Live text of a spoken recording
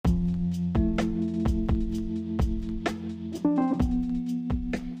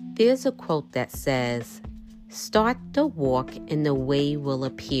There's a quote that says, "Start the walk and the way will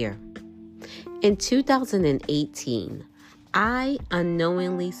appear." In 2018, I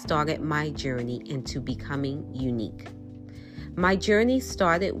unknowingly started my journey into becoming unique. My journey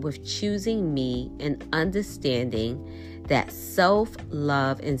started with choosing me and understanding that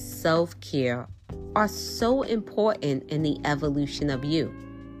self-love and self-care are so important in the evolution of you.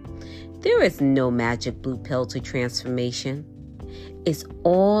 There is no magic blue pill to transformation. It's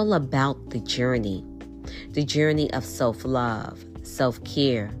all about the journey of self-love,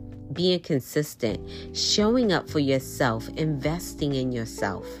 self-care, being consistent, showing up for yourself, investing in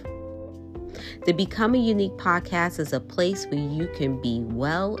yourself. The Becoming Unique podcast is a place where you can be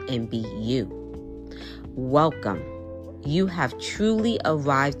well and be you. Welcome. You have truly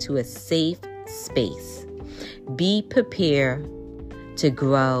arrived to a safe space. Be prepared to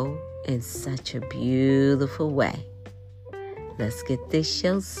grow in such a beautiful way. Let's get this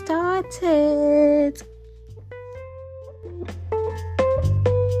show started.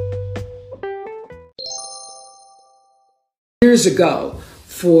 Years ago,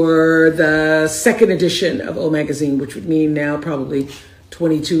 for the second edition of O Magazine, which would mean now probably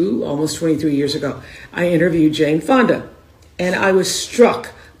 22, almost 23 years ago, I interviewed Jane Fonda, and I was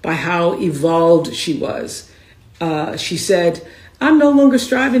struck by how evolved she was. She said, "I'm no longer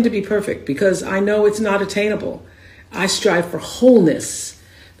striving to be perfect because I know it's not attainable. I strive for wholeness."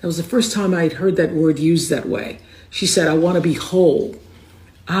 That was the first time I'd heard that word used that way. She said, "I want to be whole."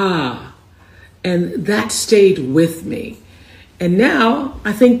 And that stayed with me. And now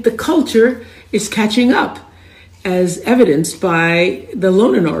I think the culture is catching up, as evidenced by the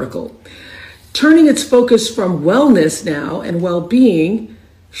Lonan article, turning its focus from wellness now and well-being,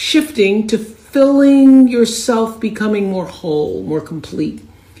 shifting to filling yourself, becoming more whole, more complete.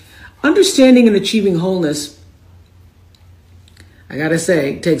 Understanding and achieving wholeness, I gotta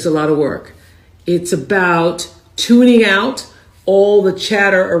say, takes a lot of work. It's about tuning out all the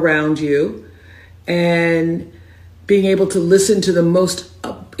chatter around you and being able to listen to the most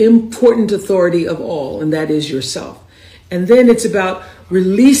important authority of all, and that is yourself. And then it's about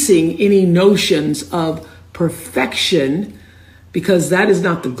releasing any notions of perfection, because that is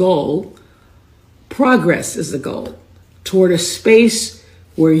not the goal. Progress is the goal toward a space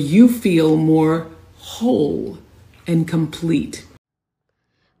where you feel more whole and complete.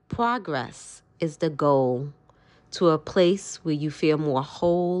 Progress is the goal to a place where you feel more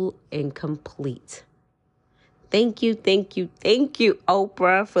whole and complete. Thank you,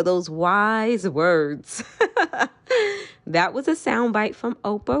 Oprah, for those wise words. That was a soundbite from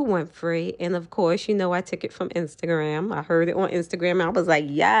Oprah Winfrey. And of course, I took it from Instagram. I heard it on Instagram. I was like,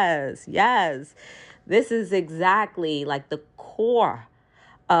 yes. This is exactly like the core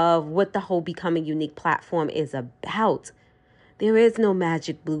of what the whole Becoming Unique platform is about. There is no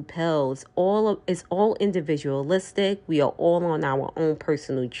magic blue pills. It's all individualistic. We are all on our own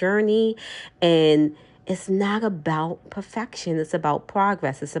personal journey. And it's not about perfection. It's about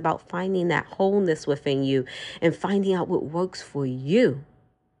progress. It's about finding that wholeness within you and finding out what works for you.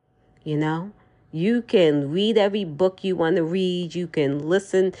 You can read every book you want to read. You can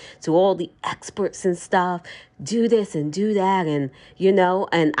listen to all the experts and stuff. Do this and do that. And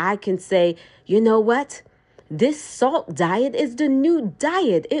I can say, you know what? This salt diet is the new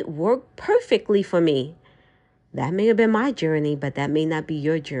diet. It worked perfectly for me. That may have been my journey, but that may not be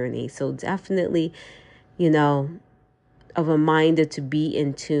your journey. So definitely, a reminder to be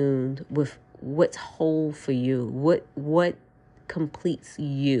in tune with what's whole for you, what completes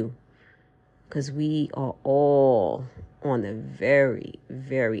you, because we are all on a very,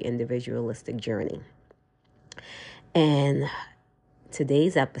 very individualistic journey. And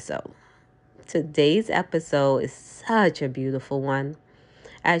today's episode is such a beautiful one.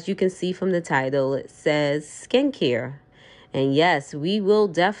 As you can see from the title, it says skincare. And yes, we will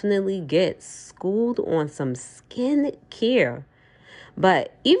definitely get schooled on some skin care.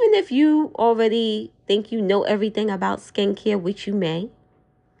 But even if you already think you know everything about skincare, which you may,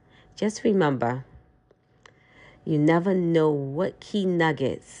 just remember, you never know what key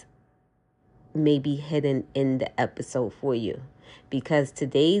nuggets may be hidden in the episode for you. Because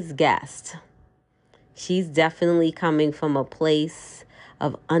today's guest, she's definitely coming from a place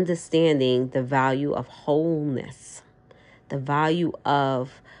of understanding the value of wholeness. The value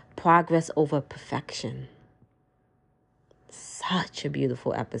of progress over perfection. Such a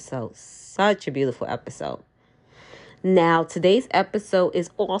beautiful episode. Now, today's episode is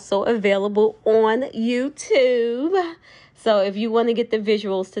also available on YouTube. So if you want to get the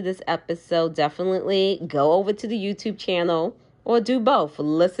visuals to this episode, definitely go over to the YouTube channel or do both.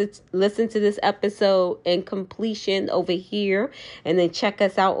 Listen to this episode in completion over here, and then check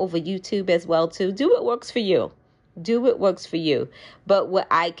us out over YouTube as well too. Do what works for you. Do what works for you. But what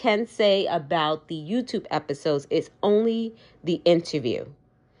I can say about the YouTube episodes is only the interview.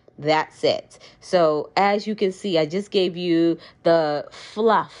 That's it. So as you can see, I just gave you the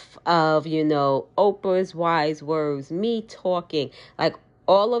fluff of, Oprah's wise words, me talking, like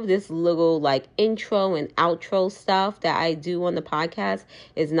all of this little like intro and outro stuff that I do on the podcast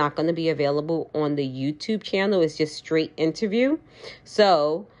is not going to be available on the YouTube channel. It's just straight interview.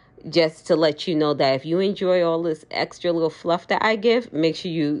 So just to let you know that if you enjoy all this extra little fluff that I give, make sure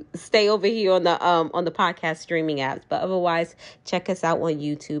you stay over here on the podcast streaming apps. But otherwise, check us out on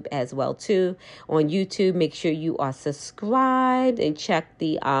YouTube as well too. On YouTube, make sure you are subscribed and check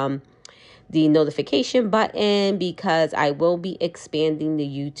the notification button, because I will be expanding the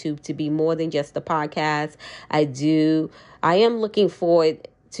YouTube to be more than just the podcast. I am looking forward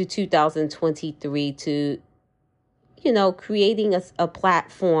to 2023 to creating a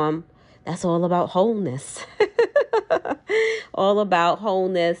platform that's all about wholeness. All about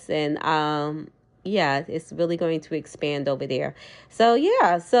wholeness. And it's really going to expand over there. So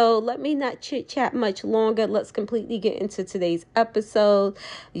let me not chit chat much longer. Let's completely get into today's episode.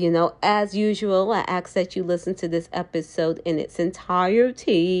 As usual, I ask that you listen to this episode in its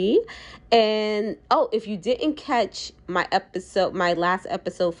entirety. And if you didn't catch my last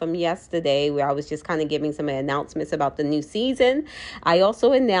episode from yesterday, where I was just kind of giving some announcements about the new season, I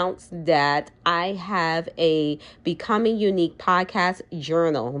also announced that I have a Becoming Unique podcast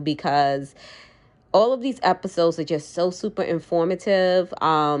journal, because all of these episodes are just so super informative.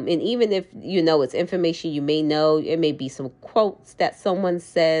 And even if, it's information you may know, it may be some quotes that someone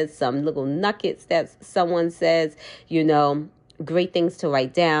says, some little nuggets that someone says, great things to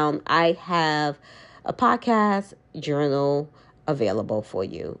write down. I have a podcast journal available for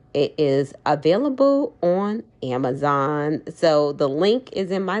you. It is available on Amazon. So the link is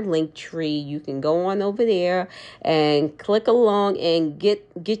in my link tree. You can go on over there and click along and get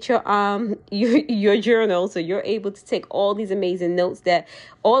your journal, so you're able to take all these amazing notes that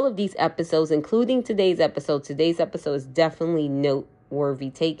all of these episodes, including today's episode is definitely noteworthy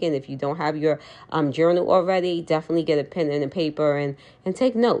taken. If you don't have your journal already, definitely get a pen and a paper and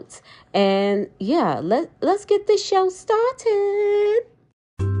take notes. And let's get this show started.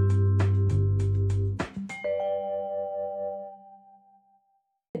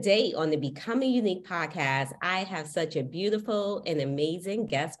 Today on the Becoming Unique podcast, I have such a beautiful and amazing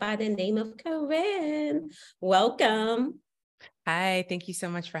guest by the name of Corinne. Welcome. Hi, thank you so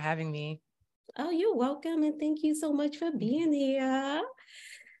much for having me. Oh, you're welcome. And thank you so much for being here.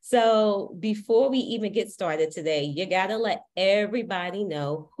 So before we even get started today, you got to let everybody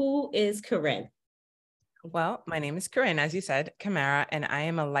know, who is Corinne? Well, my name is Corinne, as you said, Camara, and I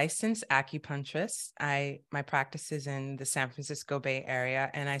am a licensed acupuncturist. My practice is in the San Francisco Bay Area,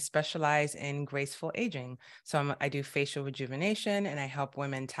 and I specialize in graceful aging. So I do facial rejuvenation, and I help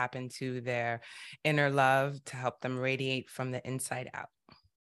women tap into their inner love to help them radiate from the inside out.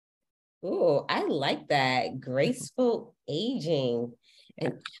 Oh, I like that. Graceful aging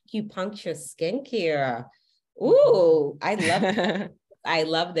and acupuncture skincare. Ooh, I love I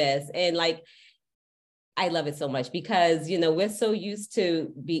love this. And I love it so much because, we're so used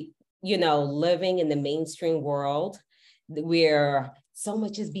to living in the mainstream world where so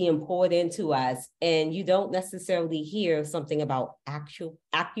much is being poured into us, and you don't necessarily hear something about actual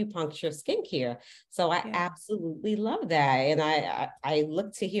acupuncture skincare. So I absolutely love that. And I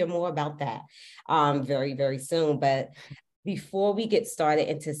look to hear more about that very, very soon. But before we get started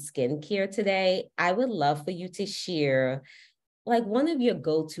into skincare today, I would love for you to share one of your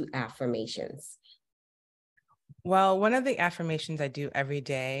go-to affirmations. Well, one of the affirmations I do every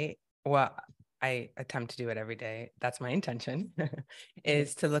day, I attempt to do it every day, that's my intention,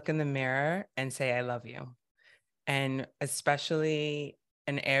 is to look in the mirror and say, I love you. And especially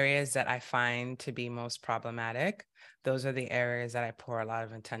in areas that I find to be most problematic, those are the areas that I pour a lot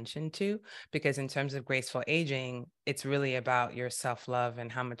of attention to, because in terms of graceful aging, it's really about your self-love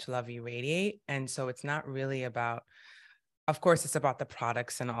and how much love you radiate. And so it's not really about, of course, it's about the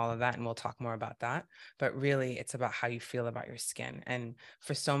products and all of that, and we'll talk more about that. But really, it's about how you feel about your skin. And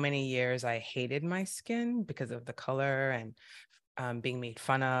for so many years, I hated my skin because of the color and being made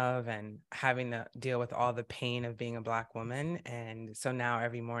fun of and having to deal with all the pain of being a Black woman. And so now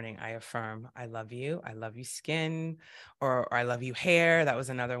every morning I affirm, I love you skin, or I love you hair. That was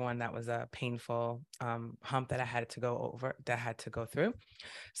another one that was a painful hump that I had to go through.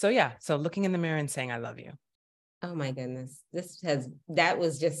 So looking in the mirror and saying, I love you. Oh my goodness. That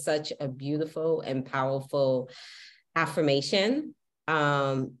was just such a beautiful and powerful affirmation,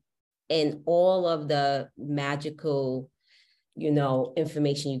 and all of the magical,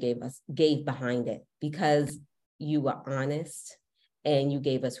 information you gave behind it, because you were honest and you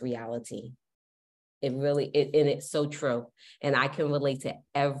gave us reality. And it's so true. And I can relate to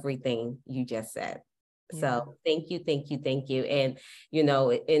everything you just said. So thank you, thank you, thank you. And,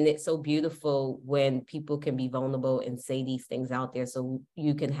 and it's so beautiful when people can be vulnerable and say these things out there so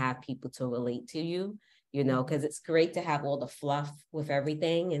you can have people to relate to you, because it's great to have all the fluff with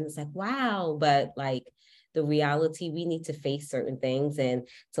everything. And it's like, wow, but like the reality, we need to face certain things and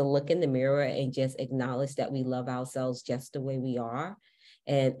to look in the mirror and just acknowledge that we love ourselves just the way we are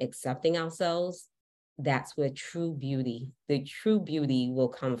and accepting ourselves. That's where the true beauty will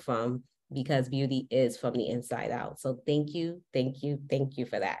come from, because beauty is from the inside out. So thank you, thank you, thank you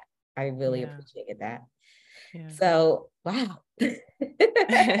for that. I really appreciated that. Yeah. So, wow.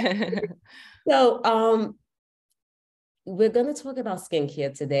 So, we're going to talk about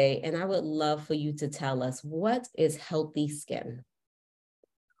skincare today, and I would love for you to tell us, what is healthy skin?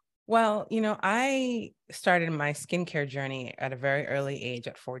 Well, I started my skincare journey at a very early age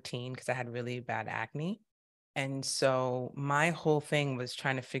at 14 because I had really bad acne. And so my whole thing was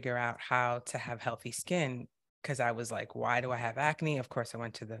trying to figure out how to have healthy skin, because I was like, why do I have acne? Of course, I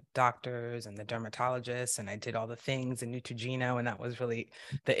went to the doctors and the dermatologists and I did all the things in Neutrogena, and that was really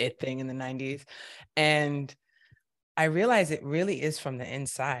the it thing in the 90s. And I realized it really is from the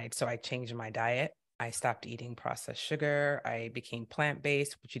inside. So I changed my diet. I stopped eating processed sugar. I became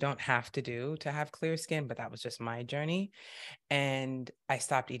plant-based, which you don't have to do to have clear skin, but that was just my journey. And I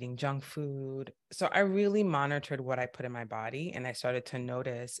stopped eating junk food. So I really monitored what I put in my body. And I started to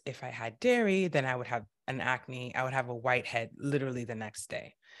notice if I had dairy, then I would have an acne. I would have a whitehead literally the next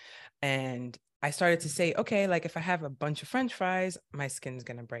day. And I started to say, okay, like if I have a bunch of French fries, my skin's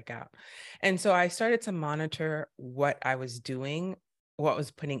going to break out. And so I started to monitor what I was doing, what was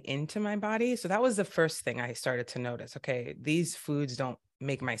putting into my body. So that was the first thing I started to notice. Okay, these foods don't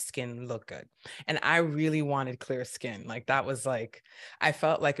make my skin look good. And I really wanted clear skin. Like that was like, I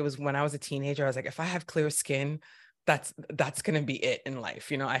felt like it was when I was a teenager, I was like, if I have clear skin, that's going to be it in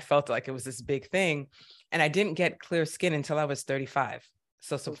life. I felt like it was this big thing. And I didn't get clear skin until I was 35.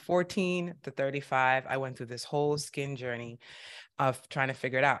 So 14 to 35, I went through this whole skin journey of trying to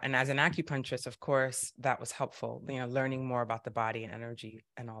figure it out. And as an acupuncturist, of course, that was helpful, learning more about the body and energy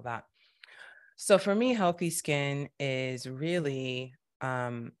and all that. So for me, healthy skin is really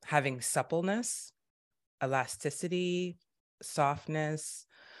having suppleness, elasticity, softness,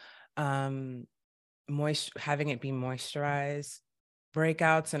 having it be moisturized.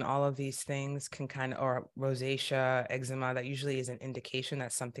 Breakouts and all of these things can or rosacea, eczema, that usually is an indication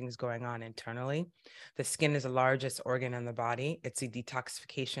that something's going on internally. The skin is the largest organ in the body. It's a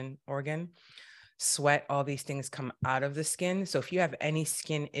detoxification organ. Sweat, all these things come out of the skin. So if you have any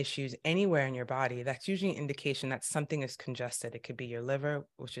skin issues anywhere in your body, that's usually an indication that something is congested. It could be your liver,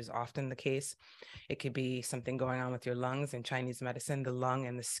 which is often the case. It could be something going on with your lungs. In Chinese medicine, the lung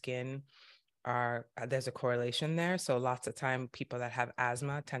and the skin there's a correlation there. So lots of time people that have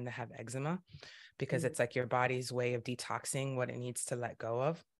asthma tend to have eczema, because it's like your body's way of detoxing what it needs to let go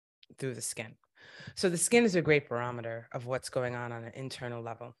of through the skin. So the skin is a great barometer of what's going on an internal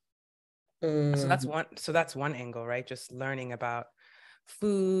level. So that's one angle, right? Just learning about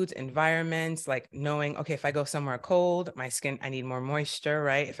foods, environments, like knowing, okay, if I go somewhere cold, my skin, I need more moisture,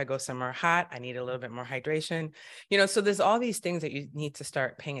 right? If I go somewhere hot, I need a little bit more hydration, so there's all these things that you need to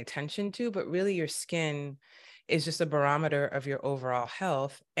start paying attention to, but really your skin is just a barometer of your overall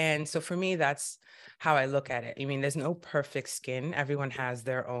health. And so for me, that's how I look at it. I mean, there's no perfect skin. Everyone has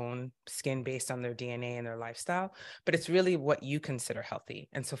their own skin based on their DNA and their lifestyle, but it's really what you consider healthy.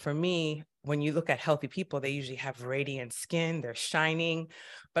 And so for me, when you look at healthy people, they usually have radiant skin, they're shining,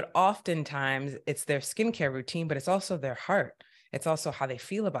 but oftentimes it's their skincare routine, but it's also their heart. It's also how they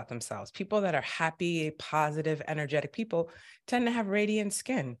feel about themselves. People that are happy, positive, energetic people tend to have radiant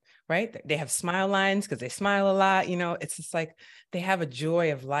skin, right? They have smile lines because they smile a lot. It's just like they have a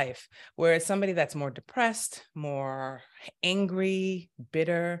joy of life. Whereas somebody that's more depressed, more angry,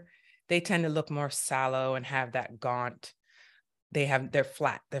 bitter, they tend to look more sallow and have that gaunt. They're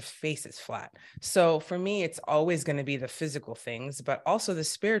flat, their face is flat. So for me, it's always going to be the physical things, but also the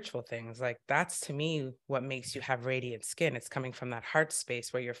spiritual things. Like that's to me what makes you have radiant skin. It's coming from that heart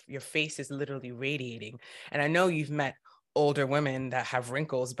space where your face is literally radiating. And I know you've met older women that have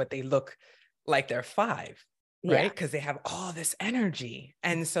wrinkles, but they look like they're 5, right? Because they have all this energy.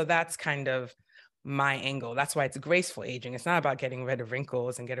 And so that's kind of my angle. That's why it's graceful aging. It's not about getting rid of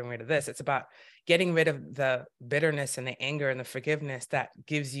wrinkles and getting rid of this. It's about getting rid of the bitterness and the anger and the forgiveness that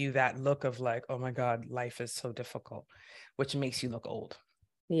gives you that look of like, oh my God, life is so difficult, which makes you look old.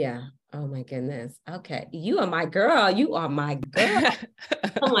 Yeah. Oh my goodness. Okay. You are my girl. You are my girl.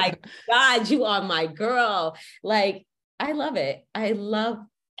 Oh my God, you are my girl. Like, I love it. I love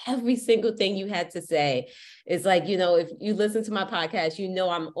every single thing you had to say. It's like, you know, if you listen to my podcast, you know,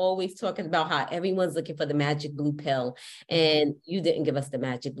 I'm always talking about how everyone's looking for the magic blue pill. And you didn't give us the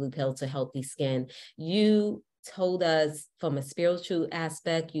magic blue pill to healthy skin. You told us from a spiritual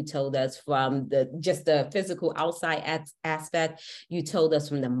aspect, you told us from the physical outside aspect, you told us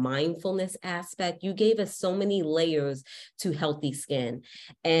from the mindfulness aspect. You gave us so many layers to healthy skin.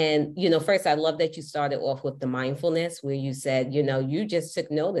 And, you know, first, I love that you started off with the mindfulness where you said, you know, you just took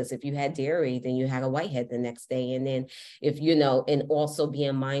notice. If you had dairy, then you had a whitehead the next day. And then if, you know, and also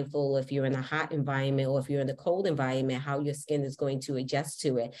being mindful if you're in a hot environment or if you're in a cold environment, how your skin is going to adjust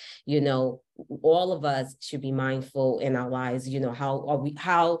to it. You know, all of us should be mindful in our lives. You know,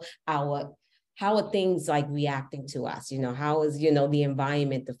 how are things like reacting to us? You know, how is, you know, the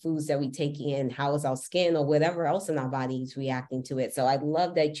environment, the foods that we take in, how is our skin or whatever else in our bodies reacting to it? So I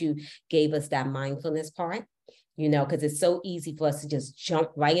love that you gave us that mindfulness part, you know, because it's so easy for us to just jump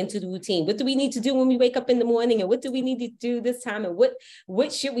right into the routine. What do we need to do when we wake up in the morning? And what do we need to do this time? And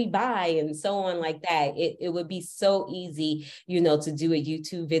what should we buy? And so on like that. It would be so easy, you know, to do a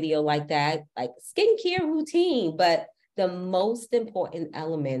YouTube video like that, like skincare routine. But the most important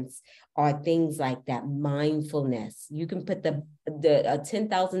elements are things like that mindfulness. You can put a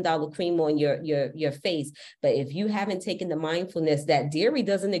 $10,000 cream on your face, but if you haven't taken the mindfulness that dairy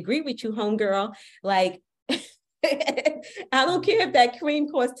doesn't agree with you, homegirl, like I don't care if that cream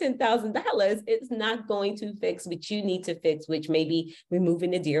costs $10,000, it's not going to fix what you need to fix, which may be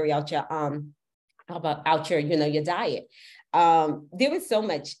removing the dairy out your you know, your diet. There was so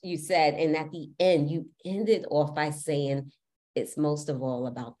much you said, and at the end, you ended off by saying it's most of all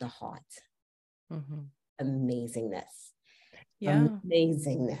about the heart. Amazingness. Yeah.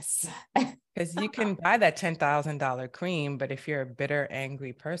 Amazingness. Because you can buy that $10,000 cream, but if you're a bitter,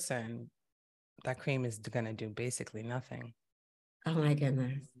 angry person, that cream is going to do basically nothing. Oh my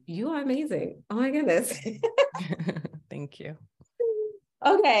goodness. You are amazing. Oh my goodness. Thank you.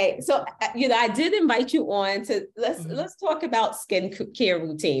 Okay, so you know, I did invite you on to let's talk about skincare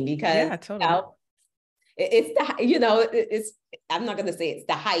routine because yeah, totally. You know, it's the, you know, it's, I'm not going to say it's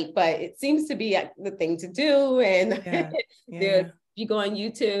the hype, but it seems to be the thing to do. And if you go on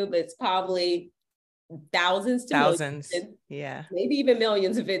YouTube, it's probably thousands, millions, maybe even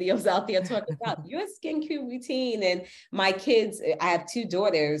millions of videos out there talking about your skincare routine. And my kids, I have two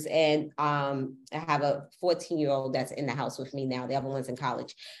daughters, and I have a 14-year-old that's in the house with me now. The other one's in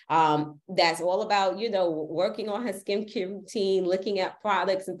college. That's all about, you know, working on her skincare routine, looking at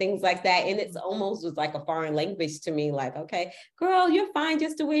products and things like that. And it's almost was like a foreign language to me, like, okay, girl, you're fine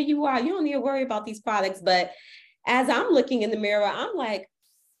just the way you are. You don't need to worry about these products. But as I'm looking in the mirror, I'm like,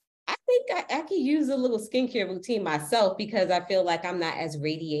 I think I could use a little skincare routine myself because I feel like I'm not as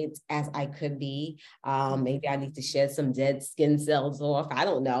radiant as I could be. Maybe I need to shed some dead skin cells off. I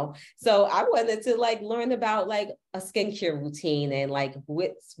don't know. So I wanted to like learn about like a skincare routine and like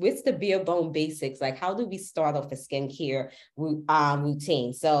what's the bare bone basics? Like how do we start off a skincare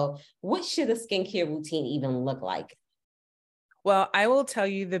routine? So what should a skincare routine even look like? Well, I will tell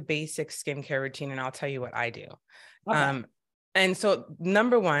you the basic skincare routine and I'll tell you what I do. Okay. And so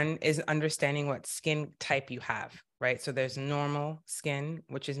number one is understanding what skin type you have, right? So there's normal skin,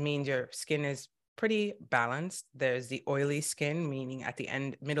 which means your skin is pretty balanced. There's the oily skin, meaning at the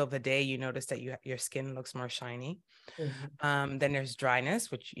middle of the day, you notice that your skin looks more shiny. Then there's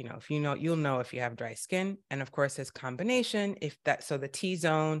dryness, which, you know, you'll know if you have dry skin. And of course, there's combination. So the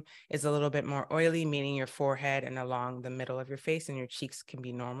T-zone is a little bit more oily, meaning your forehead and along the middle of your face and your cheeks can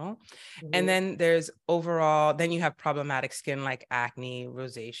be normal. And then there's then you have problematic skin like acne,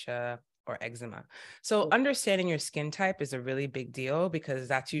 rosacea, or eczema. So understanding your skin type is a really big deal because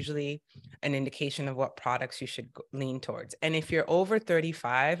that's usually an indication of what products you should lean towards. And if you're over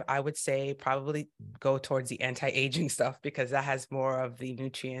 35, I would say probably go towards the anti-aging stuff because that has more of the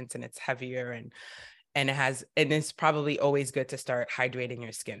nutrients and it's heavier and it's probably always good to start hydrating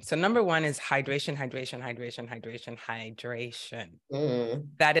your skin. So number one is hydration.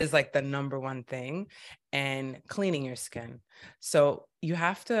 That is like the number one thing, and cleaning your skin. So you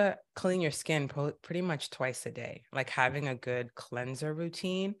have to clean your skin pretty much twice a day, like having a good cleanser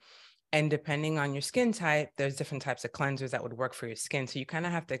routine. And depending on your skin type, there's different types of cleansers that would work for your skin. So you kind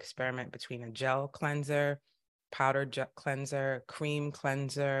of have to experiment between a gel cleanser, powder gel cleanser, cream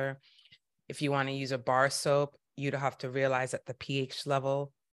cleanser. If you want to use a bar soap, you'd have to realize that the pH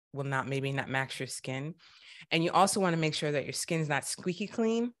level will maybe not match your skin. And you also want to make sure that your skin's not squeaky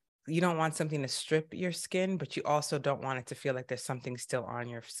clean. You don't want something to strip your skin, but you also don't want it to feel like there's something still on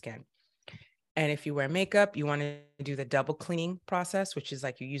your skin. And if you wear makeup, you want to do the double cleaning process, which is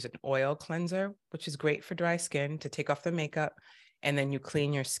like you use an oil cleanser, which is great for dry skin to take off the makeup. And then you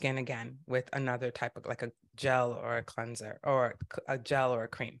clean your skin again with another type of like a gel or a cleanser or a gel or a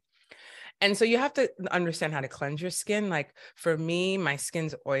cream. And so you have to understand how to cleanse your skin. Like for me, my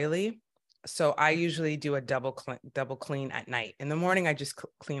skin's oily. So I usually do a double clean at night. In the morning, I just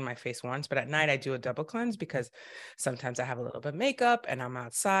clean my face once, but at night I do a double cleanse because sometimes I have a little bit of makeup and I'm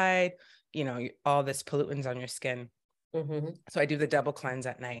outside, all this pollutants on your skin. Mm-hmm. So I do the double cleanse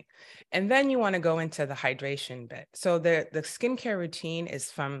at night. And then you want to go into the hydration bit. So the skincare routine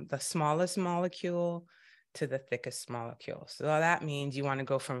is from the smallest molecule to the thickest molecule. So that means you want to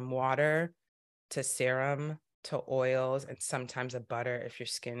go from water to serum to oils and sometimes a butter if your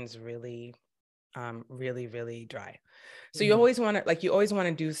skin's really, really dry. So you always want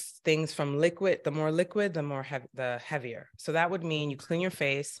to do things from liquid. The more liquid, the heavier. So that would mean you clean your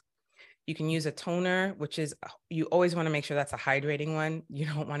face. You can use a toner, which is, you always want to make sure that's a hydrating one. You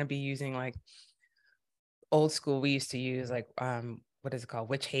don't want to be using like old school. We used to use like, what is it called?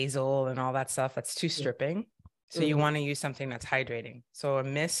 Witch hazel and all that stuff. That's too stripping. So you want to use something that's hydrating. So a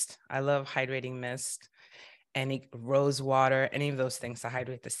mist, I love hydrating mist, any rose water, any of those things to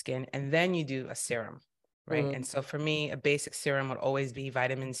hydrate the skin. And then you do a serum, right? And so for me, a basic serum would always be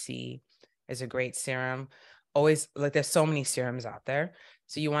vitamin C is a great serum. Always, like there's so many serums out there.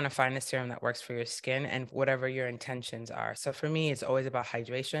 So you want to find a serum that works for your skin and whatever your intentions are. So for me, it's always about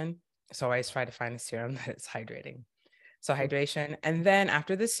hydration. So I always try to find a serum that is hydrating. So hydration. And then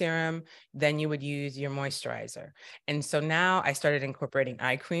after the serum, then you would use your moisturizer. And so now I started incorporating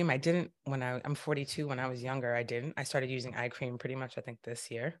eye cream. I didn't I'm 42. When I was younger, I didn't. I started using eye cream pretty much, I think,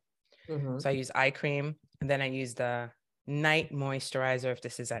 this year. So I use eye cream and then I use the night moisturizer if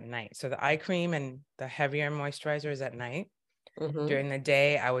this is at night. So the eye cream and the heavier moisturizer is at night. During the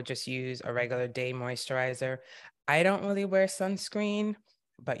day, I would just use a regular day moisturizer. I don't really wear sunscreen,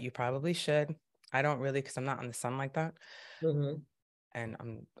 but you probably should. I don't really, because I'm not in the sun like that. And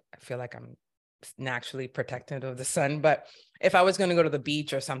I feel like I'm naturally protected of the sun. But if I was going to go to the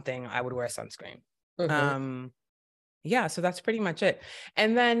beach or something, I would wear sunscreen. Yeah, so that's pretty much it.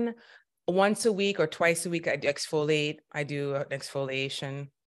 And then once a week or twice a week, I exfoliate. I do an exfoliation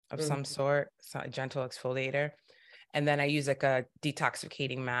of some sort, so a gentle exfoliator. And then I use like a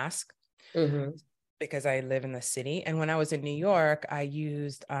detoxificating mask because I live in the city. And when I was in New York, I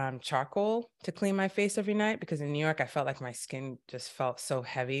used charcoal to clean my face every night because in New York, I felt like my skin just felt so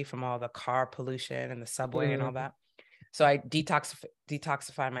heavy from all the car pollution and the subway and all that. So I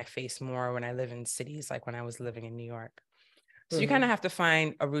detoxify my face more when I live in cities, like when I was living in New York. So you kind of have to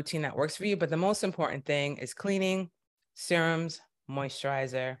find a routine that works for you. But the most important thing is cleaning, serums,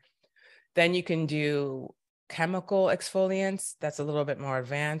 moisturizer. Then you can do chemical exfoliants. That's a little bit more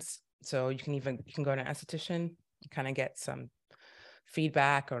advanced. So you can go to an esthetician, kind of get some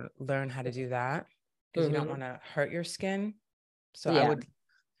feedback or learn how to do that because you don't want to hurt your skin. So I would,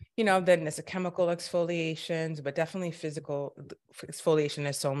 then there's a chemical exfoliations, but definitely physical exfoliation.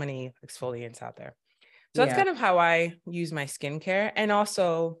 There's so many exfoliants out there. So that's kind of how I use my skincare, and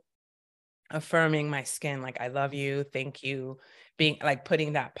also affirming my skin. Like, I love you. Thank you. Being like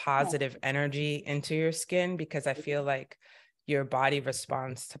putting that positive energy into your skin, because I feel like your body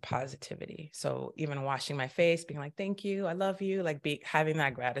responds to positivity. So even washing my face, being like, thank you, I love you, like having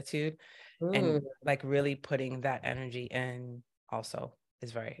that gratitude and like really putting that energy in also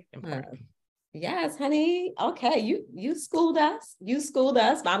is very important. Yes, honey. Okay, you schooled us.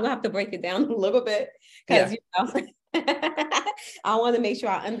 But I'm gonna have to break it down a little bit because I want to make sure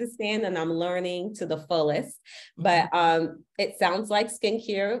I understand and I'm learning to the fullest. But it sounds like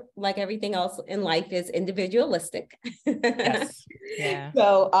skincare, like everything else in life, is individualistic. Yes. Yeah.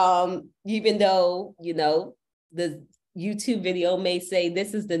 So even though the YouTube video may say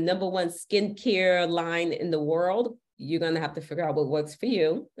this is the #1 skincare line in the world, you're going to have to figure out what works for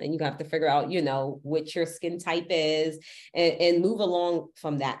you. And you have to figure out, what your skin type is and move along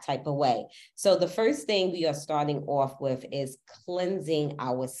from that type of way. So the first thing we are starting off with is cleansing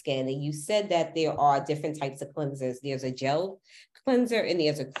our skin. And you said that there are different types of cleansers. There's a gel cleanser and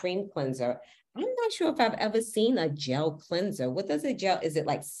there's a cream cleanser. I'm not sure if I've ever seen a gel cleanser. What does a gel, is it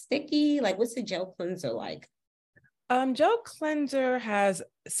like sticky? Like, what's a gel cleanser like? Gel cleanser has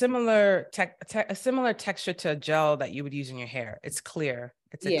a similar texture to a gel that you would use in your hair. It's clear.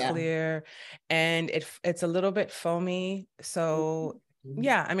 It's clear, and it's a little bit foamy. So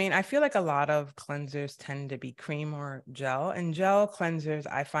Yeah, I mean, I feel like a lot of cleansers tend to be cream or gel, and gel cleansers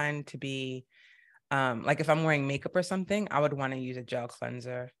I find to be like if I'm wearing makeup or something, I would want to use a gel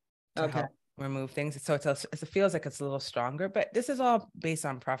cleanser to Okay. help remove things. So it feels like it's a little stronger, but this is all based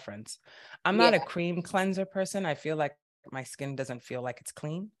on preference. I'm Yeah. not a cream cleanser person. I feel like my skin doesn't feel like it's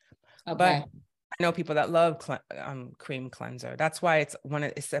clean, but Okay. I know people that love cream cleanser. That's why it's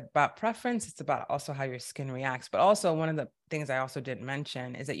about preference. It's about also how your skin reacts. But also one of the things I also didn't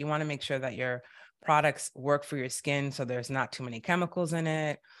mention is that you want to make sure that your products work for your skin. So there's not too many chemicals in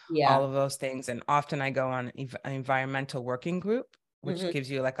it, Yeah. all of those things. And often I go on an environmental working group, which Hmm.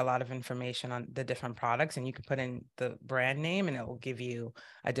 gives you like a lot of information on the different products, and you can put in the brand name and it will give you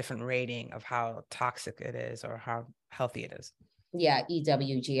a different rating of how toxic it is or how healthy it is. Yeah,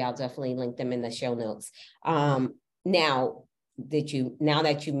 EWG. I'll definitely link them in the show notes. Now now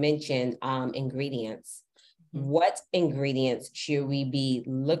that you mentioned ingredients, Mhm. what ingredients should we be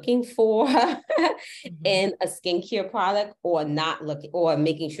looking for Mhm. in a skincare product, or not looking, or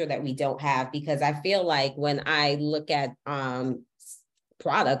making sure that we don't have? Because I feel like when I look at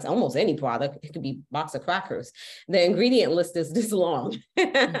products, almost any product, it could be a box of crackers, the ingredient list is this long.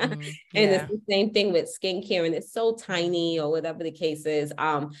 And Mhm. it's Yeah. the same thing with skincare, and it's so tiny, or whatever the case is.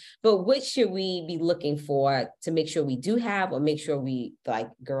 But what should we be looking for to make sure we do have, or make sure we, like,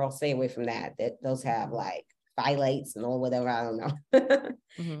 girl, stay away from that those have like phthalates and all whatever, I don't know.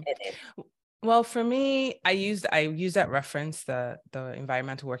 Mhm. And then, Well, for me, I use that reference, the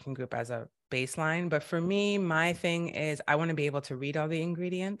environmental working group, as a baseline. But for me, my thing is I want to be able to read all the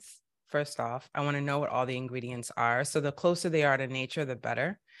ingredients. First off, I want to know what all the ingredients are. So the closer they are to nature, the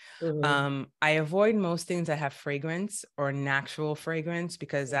better. mhm, I avoid most things that have fragrance or natural fragrance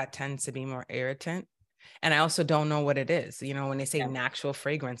because that tends to be more irritant. And I also don't know what it is. You know, when they say yeah. natural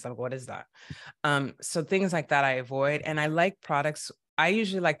fragrance, like what is that? So things like that I avoid. And I like products. I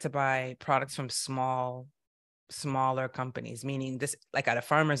usually like to buy products from smaller companies, meaning this, like at a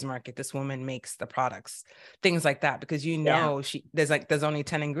farmer's market, this woman makes the products, things like that, because Yeah. there's only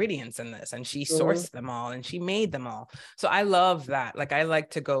 10 ingredients in this and she Mhm, sourced them all and she made them all. So I love that. Like I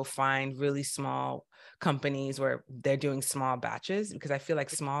like to go find really small companies where they're doing small batches, because I feel like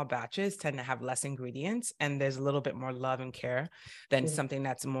small batches tend to have less ingredients and there's a little bit more love and care than mhm, something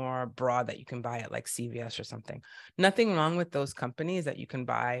that's more broad that you can buy at like CVS or something. Nothing wrong with those companies that you can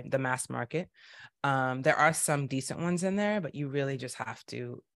buy the mass market. There are some decent ones in there, but you really just have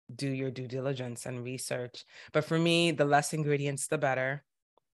to do your due diligence and research. But for me, the less ingredients, the better.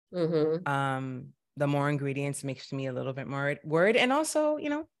 mhm. The more ingredients makes me a little bit more worried. And also,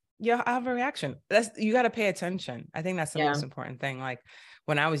 you have a reaction. You got to pay attention. I think that's the Yeah. most important thing. Like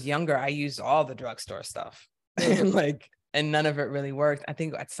when I was younger, I used all the drugstore stuff Mhm. and none of it really worked. I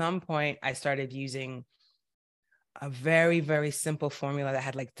think at some point I started using a very, very simple formula that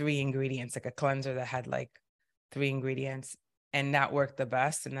had like 3 ingredients, like a cleanser that had like 3 ingredients, and that worked the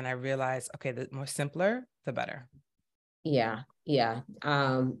best. And then I realized, okay, the more simpler, the better. Yeah, yeah.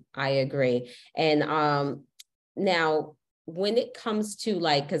 I agree. And now when it comes to,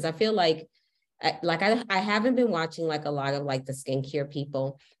 like, because I feel like I haven't been watching like a lot of like the skincare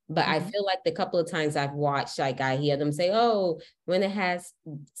people, but I Mhm. feel like the couple of times I've watched, like I hear them say, "Oh, when it has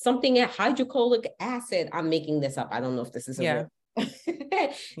something at hydrochloric acid," I'm making this up. I don't know if this is a real.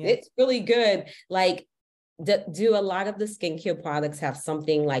 Yeah. Yeah. It's really good. Like, do a lot of the skincare products have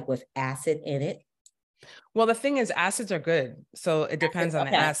something like with acid in it? Well, the thing is, acids are good. So it Acid, depends on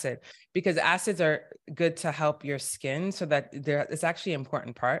the okay. acid, because acids are good to help your skin, so that it's actually an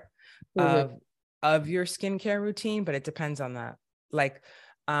important part Mhm. of your skincare routine, but it depends on that. Like,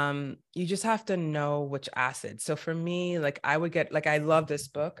 you just have to know which acid. So for me, like I would get, like, I love this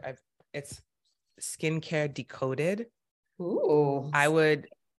book. It's Skincare Decoded. Ooh, I would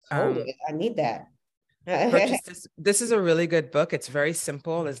hold um it. I need that. purchase this. This is a really good book. It's very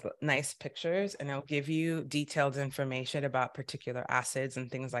simple. There's nice pictures, and it'll give you detailed information about particular acids and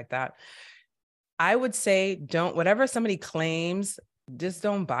things like that. I would say don't, whatever somebody claims, just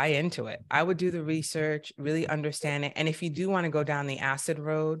don't buy into it. I would do the research, really understand it. And if you do want to go down the acid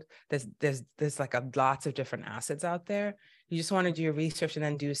road, there's like lots of different acids out there. You just want to do your research and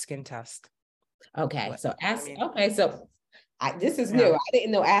then do a skin test. Okay, What so I acid. mean, Okay, so this is new. yeah. I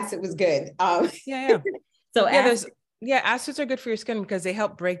didn't know acid was good. Yeah, yeah. So Yeah, acid. acids are good for your skin because they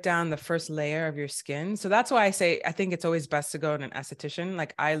help break down the first layer of your skin. So that's why I think it's always best to go to an esthetician.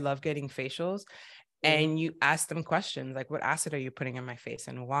 Like I love getting facials, Mhm, and you ask them questions like, what acid are you putting in my face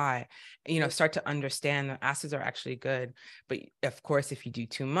and why? mhm. Start to understand that acids are actually good. But of course, if you do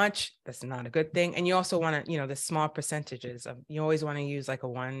too much, that's not a good thing. And you also want to, the small percentages of, you always want to use like a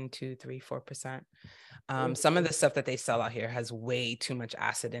 1, 2, 3, 4%. Some of the stuff that they sell out here has way too much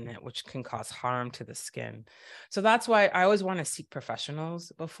acid in it, which can cause harm to the skin. So that's why I always want to seek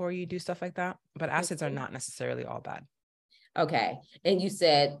professionals before you do stuff like that. But acids are not necessarily all bad. Okay. And you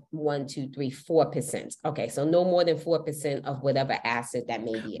said 1, 2, 3, 4%. Okay. So no more than 4% of whatever acid that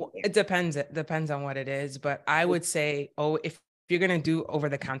may be. It depends. It depends on what it is. But I would say, if you're going to do over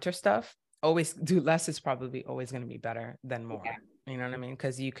the counter stuff, always do less is probably always going to be better than more. Okay. You know what I mean?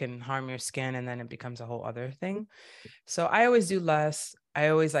 Because you can harm your skin and then it becomes a whole other thing. So I always do less. I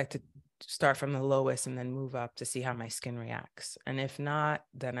always like to start from the lowest and then move up to see how my skin reacts. And if not,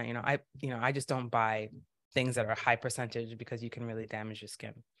 then I just don't buy things that are high percentage because you can really damage your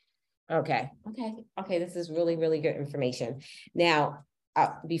skin. Okay. This is really, really good information. Now,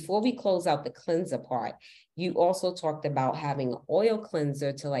 before we close out the cleanser part, you also talked about having an oil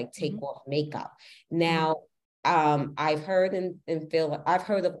cleanser to like take off makeup. Now, I've heard I've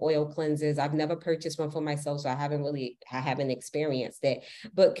heard of oil cleansers. I've never purchased one for myself, so I haven't experienced it.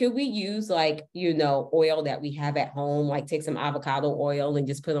 But could we use like, oil that we have at home, like take some avocado oil and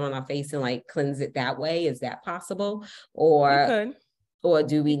just put it on our face and like cleanse it that way? Is that possible? Or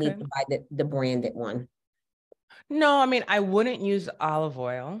do we need to buy the branded one? No, I mean, I wouldn't use olive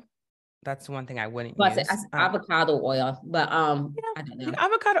oil. That's one thing I wouldn't use. Avocado oil, but I don't know.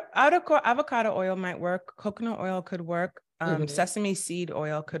 Avocado oil might work. Coconut oil could work. Sesame seed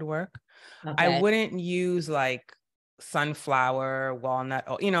oil could work. Okay. I wouldn't use like sunflower, walnut,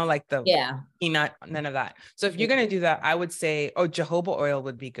 like the peanut, none of that. So if you're going to do that, I would say, jojoba oil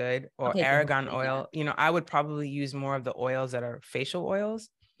would be good, or argan oil. I would probably use more of the oils that are facial oils.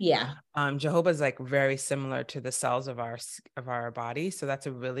 Yeah. Jojoba is like very similar to the cells of our body. So that's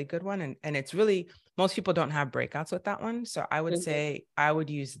a really good one. And it's really, most people don't have breakouts with that one. So I would say I would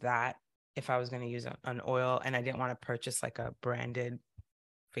use that if I was going to use an oil and I didn't want to purchase like a branded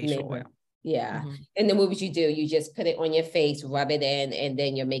facial oil. Yeah. And then what would you do? You just put it on your face, rub it in, and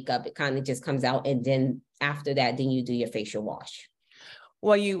then your makeup, it kind of just comes out. And then after that, then you do your facial wash.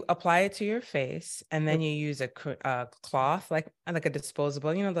 Well, you apply it to your face and then you use a cloth, like a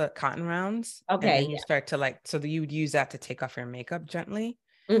disposable, the cotton rounds. Okay. And then you start to so you would use that to take off your makeup gently.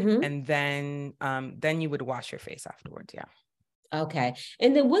 And then you would wash your face afterwards. Yeah. Okay.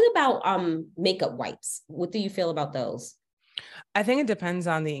 And then what about makeup wipes? What do you feel about those? I think it depends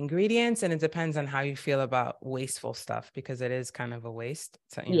on the ingredients and it depends on how you feel about wasteful stuff, because it is kind of a waste.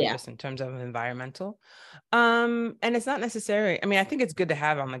 So, just in terms of environmental. And it's not necessary. I mean, I think it's good to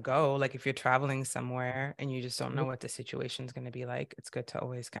have on the go. Like if you're traveling somewhere and you just don't know what the situation is going to be like, it's good to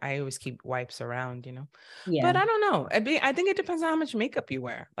I always keep wipes around, Yeah. But I don't know. I think it depends on how much makeup you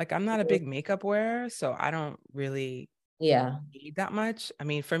wear. Like I'm not a big makeup wearer, so I don't really need that much. I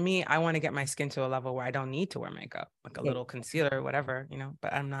mean, for me, I want to get my skin to a level where I don't need to wear makeup, like a little concealer or whatever,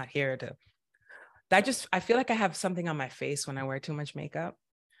 but I'm not here to I feel like I have something on my face when I wear too much makeup.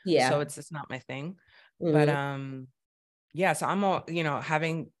 Yeah. So it's just not my thing. But so I'm all,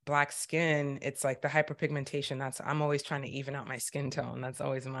 having black skin, it's like the hyperpigmentation. I'm always trying to even out my skin tone. That's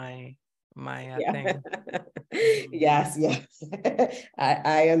always my thing. Yes.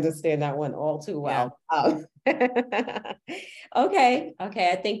 I understand that one all too well. Okay.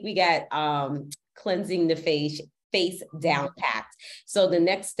 I think we got cleansing the face down packed. So the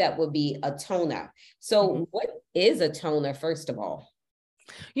next step would be a toner. So what is a toner, first of all?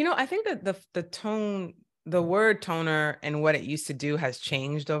 I think that the word toner and what it used to do has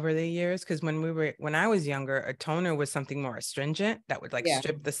changed over the years. Because when I was younger, a toner was something more astringent that would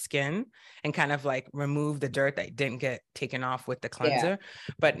strip the skin and kind of like remove the dirt that didn't get taken off with the cleanser.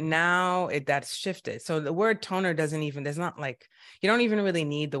 But now that's shifted. So the word toner there's not like, you don't even really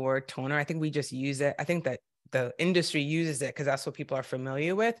need the word toner. I think we just use it. I think that the industry uses it because that's what people are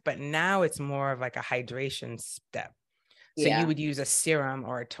familiar with. But now it's more of like a hydration step. So you would use a serum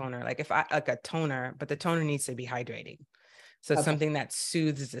or a toner, like a toner, but the toner needs to be hydrating. So it's something that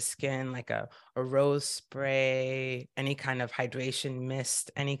soothes the skin, like a rose spray, any kind of hydration mist,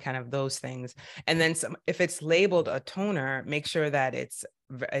 any kind of those things. And then if it's labeled a toner, make sure that it's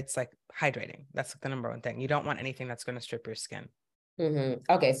like hydrating. That's the number one thing. You don't want anything that's going to strip your skin.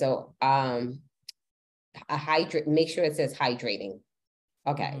 Okay. So make sure it says hydrating.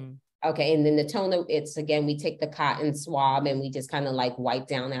 Okay. Okay, and then the toner, it's again, we take the cotton swab and we just kind of like wipe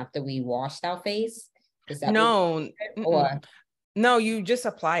down after we washed our face. Is that no, you just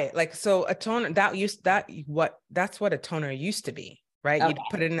apply it. Like, so a toner that's what a toner used to be, right? Okay. You'd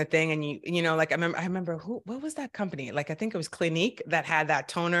put it in a thing and like I remember what was that company? Like, I think it was Clinique that had that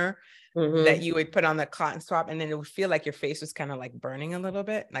toner that you would put on the cotton swab, and then it would feel like your face was kind of like burning a little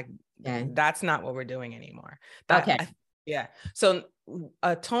bit. Like that's not what we're doing anymore. Yeah. So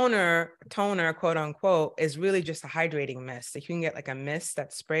a toner, quote unquote, is really just a hydrating mist. So you can get like a mist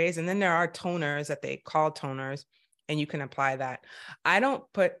that sprays, and then there are toners that they call toners, and you can apply that. I don't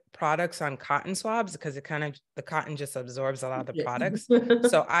put products on cotton swabs because the cotton just absorbs a lot of the products.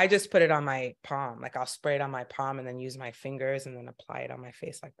 So I just put it on my palm. Like I'll spray it on my palm and then use my fingers and then apply it on my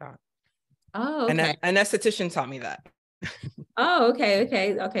face like that. Oh, okay. And an esthetician taught me that. Oh,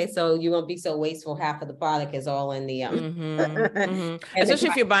 okay. So you won't be so wasteful. Half of the product is all in the and Especially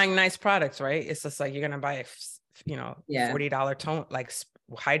if you're buying nice products, right? It's just like you're gonna buy yeah. $40 tone, like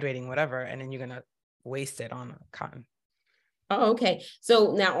hydrating, whatever, and then you're gonna waste it on cotton. Oh, okay.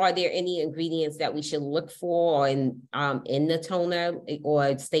 So now, are there any ingredients that we should look for in the toner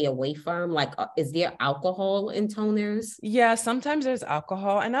or stay away from? Like, is there alcohol in toners? Yeah, sometimes there's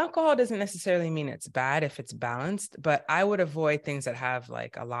alcohol, and alcohol doesn't necessarily mean it's bad if it's balanced, but I would avoid things that have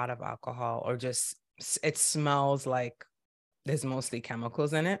like a lot of alcohol or just it smells like there's mostly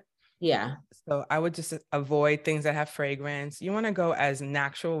chemicals in it. Yeah. So I would just avoid things that have fragrance. You want to go as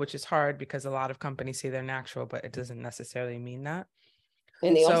natural, which is hard because a lot of companies say they're natural, but it doesn't necessarily mean that.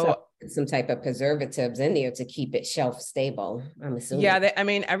 And they also put some type of preservatives in there to keep it shelf stable, I'm assuming. Yeah, I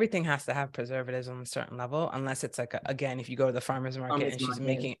mean, everything has to have preservatives on a certain level, unless it's like, again, if you go to the farmer's market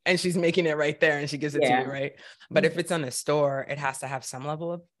and she's making it right there and she gives it to you, right? But if it's on a store, it has to have some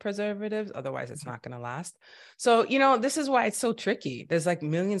level of preservatives. Otherwise, it's not going to last. So, this is why it's so tricky. There's like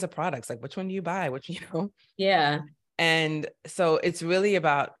millions of products. Like, which one do you buy? Yeah. And so it's really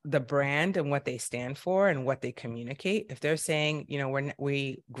about the brand and what they stand for and what they communicate. If they're saying,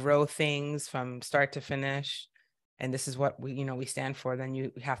 we grow things from start to finish, and this is what we stand for, then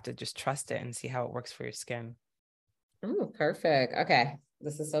you have to just trust it and see how it works for your skin. Oh, perfect. Okay.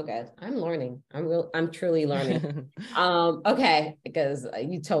 This is so good. I'm learning. I'm truly learning. Okay, because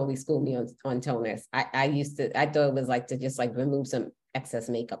you totally schooled me on toners. I thought it was like to just like remove some excess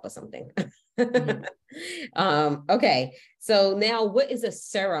makeup or something. Okay. So now what is a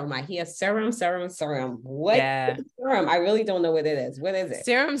serum? I hear serum. What is serum? I really don't know what it is. What is it?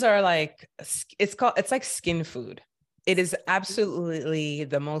 Serums are like, it's like skin food. It is absolutely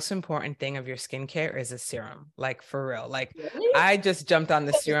the most important thing of your skincare is a serum, like for real. Like really? I just jumped on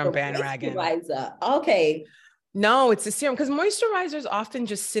the serum bandwagon. Okay. No, it's a serum because moisturizers often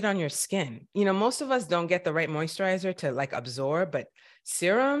just sit on your skin. Most of us don't get the right moisturizer to like absorb, but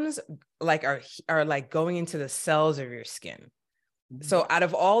serums like are like going into the cells of your skin. So out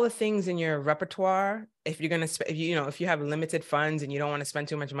of all the things in your repertoire, if you're going to, if you have limited funds and you don't want to spend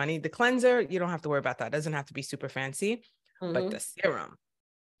too much money, the cleanser, you don't have to worry about that. It doesn't have to be super fancy, but the serum,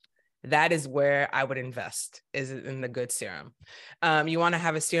 that is where I would invest, is in the good serum. You want to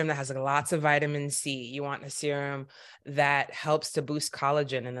have a serum that has lots of vitamin C. You want a serum that helps to boost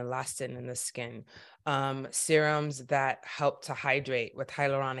collagen and elastin in the skin. Serums that help to hydrate with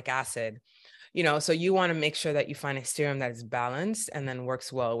hyaluronic acid. So you want to make sure that you find a serum that is balanced and then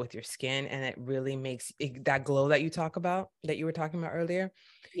works well with your skin. And it really makes that glow that you were talking about earlier.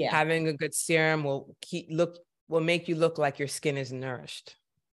 Yeah. Having a good serum will make you look like your skin is nourished.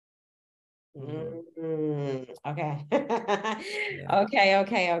 Okay.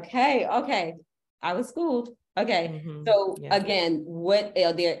 Okay. I was schooled. Okay. So again, what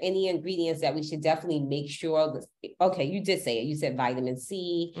are there any ingredients that we should definitely make sure? Okay, you did say it. You said vitamin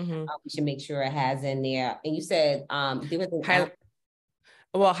C. We should make sure it has in there. And you said there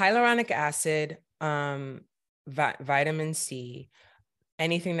was hyaluronic acid, vitamin C,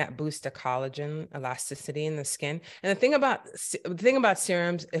 anything that boosts the collagen elasticity in the skin. And the thing about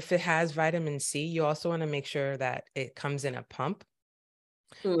serums, if it has vitamin C, you also want to make sure that it comes in a pump.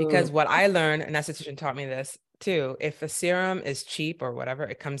 Because what I learned, an esthetician taught me this too, if a serum is cheap or whatever,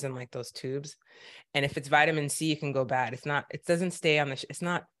 it comes in like those tubes. And if it's vitamin C, it can go bad. It doesn't stay on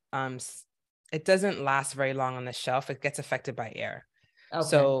it doesn't last very long on the shelf. It gets affected by air. Okay.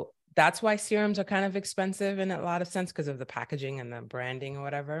 So that's why serums are kind of expensive in a lot of sense because of the packaging and the branding or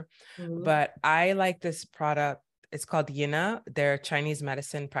whatever. But I like this product. It's called Yina. They're Chinese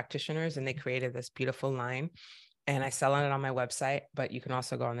medicine practitioners, and they created this beautiful line. And I sell it on my website, but you can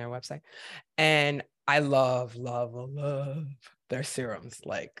also go on their website. And I love their serums,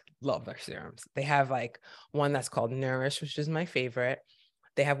 love their serums. They have like one that's called Nourish, which is my favorite.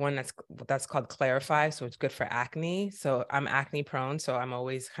 They have one that's called Clarify. So it's good for acne. So I'm acne prone. So I'm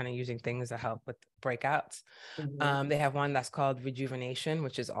always kind of using things that help with breakouts. They have one that's called Rejuvenation,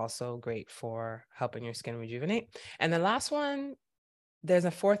 which is also great for helping your skin rejuvenate. And the last one, there's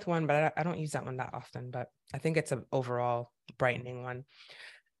a fourth one, but I don't use that one that often, but I think it's an overall brightening one.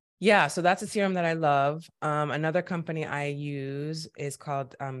 Yeah, so that's a serum that I love. Another company I use is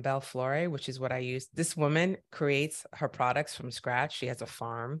called Bellflore, which is what I use. This woman creates her products from scratch. She has a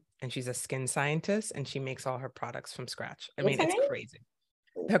farm and she's a skin scientist and she makes all her products from scratch. I What's mean, her it's name? crazy.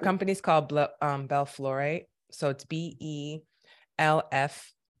 Her company's called Bellflore. So it's BELFIORE.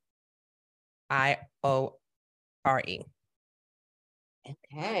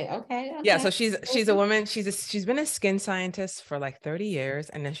 Okay. Yeah, so she's a woman. She's been a skin scientist for like 30 years,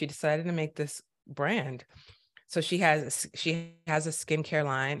 and then she decided to make this brand. So she has a skincare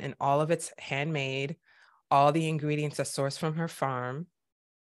line, and all of it's handmade. All the ingredients are sourced from her farm,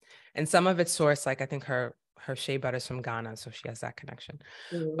 and some of it's sourced, like I think her shea butter is from Ghana, so she has that connection.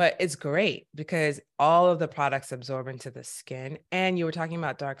 But it's great because all of the products absorb into the skin. And you were talking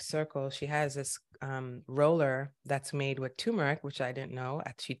about dark circles. She has this roller that's made with turmeric, which I didn't know.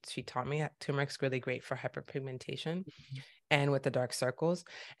 She taught me turmeric's really great for hyperpigmentation and with the dark circles.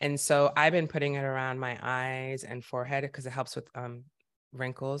 And so I've been putting it around my eyes and forehead because it helps with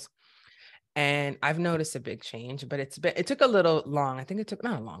wrinkles. And I've noticed a big change, but it took a little long. I think it took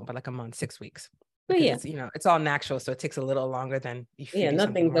not long, but like a month, 6 weeks. Oh, Because yeah. it's, it's all natural. So it takes a little longer than if you Yeah, do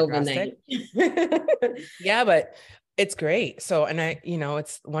something nothing's more drastic. overnight. Yeah, but it's great. So, and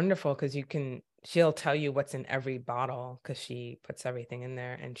it's wonderful because she'll tell you what's in every bottle because she puts everything in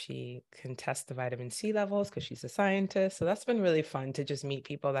there and she can test the vitamin C levels because she's a scientist. So that's been really fun to just meet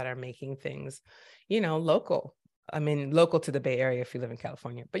people that are making things, local. I mean, local to the Bay Area if you live in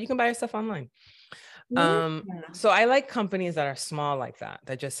California, but you can buy your stuff online. Yeah. So I like companies that are small like that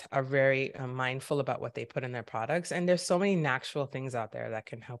just are very mindful about what they put in their products. And there's so many natural things out there that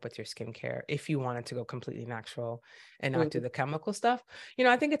can help with your skincare if you wanted to go completely natural and not do the chemical stuff.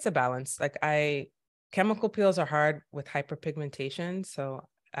 I think it's a balance. Chemical peels are hard with hyperpigmentation. So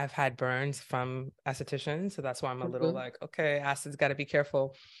I've had burns from estheticians. So that's why I'm a little like, okay, acid's got to be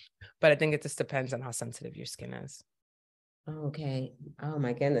careful. But I think it just depends on how sensitive your skin is. Okay. Oh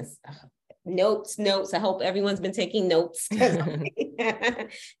my goodness. Notes. I hope everyone's been taking notes.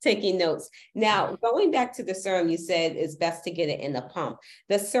 Taking notes. Now, going back to the serum, you said it's best to get it in the pump.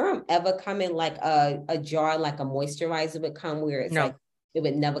 Does serum ever come in like a jar, like a moisturizer would come where it's like it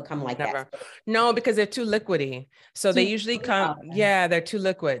would never come like Never. that? No, because they're too liquidy. So they usually come, okay. they're too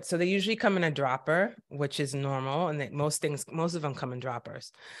liquid. So they usually come in a dropper, which is normal. And most of them come in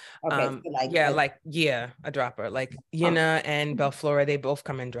droppers. Okay. So A dropper. Like Yina and Bellflora, they both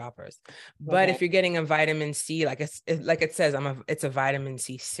come in droppers. But if you're getting a vitamin C, like it says, it's a vitamin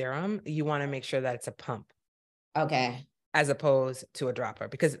C serum, you want to make sure that it's a pump. Okay. As opposed to a dropper.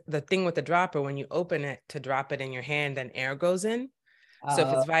 Because the thing with the dropper, when you open it to drop it in your hand, then air goes in. So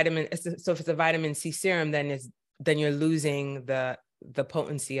if it's a vitamin C serum, then you're losing the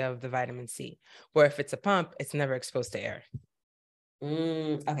potency of the vitamin C. Where if it's a pump, it's never exposed to air.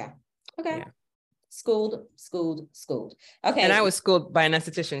 Okay. Yeah. Schooled. Okay. And I was schooled by an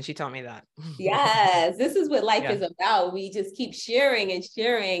esthetician. She taught me that. Yes, this is what life is about. We just keep sharing and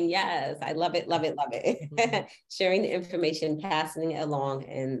sharing. Yes, I love it. Sharing the information, passing it along,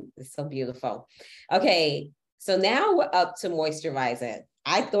 and it's so beautiful. Okay. So now we're up to moisturizer.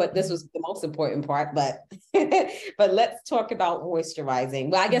 I thought this was the most important part, but but let's talk about moisturizing.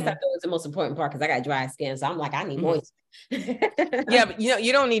 Well, I guess I thought it was the most important part because I got dry skin, so I'm like, I need moisture. Yeah, but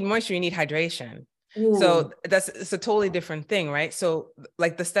you don't need moisture, you need hydration. So it's a totally different thing, right? So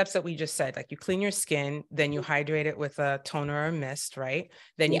like the steps that we just said, like you clean your skin, then you hydrate it with a toner or mist, right?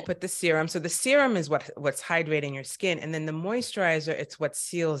 Then you put the serum. So the serum is what's hydrating your skin, and then the moisturizer, it's what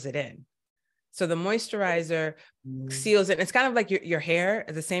seals it in. So the moisturizer seals it. It's kind of like your hair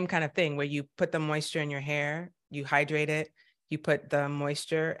is the same kind of thing where you put the moisture in your hair, you hydrate it, you put the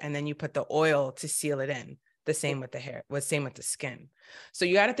moisture, and then you put the oil to seal it in. The same with the hair, same with the skin. So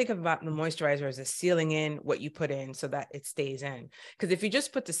you got to think about the moisturizer as a sealing in what you put in so that it stays in. Because if you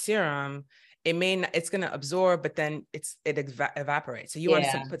just put the serum, it's going to absorb, but then it evaporates. So you want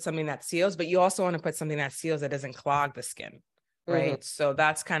to put something that seals, but you also want to put something that seals that doesn't clog the skin. Right. So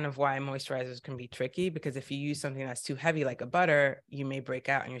that's kind of why moisturizers can be tricky, because if you use something that's too heavy, like a butter, you may break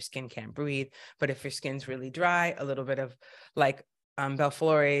out and your skin can't breathe. But if your skin's really dry, a little bit of like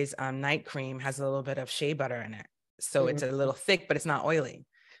Bellflore's night cream has a little bit of shea butter in it. So it's a little thick, but it's not oily.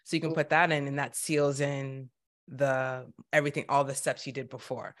 So you can put that in and that seals in everything, all the steps you did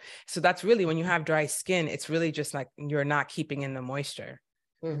before. So that's really, when you have dry skin, it's really just like you're not keeping in the moisture.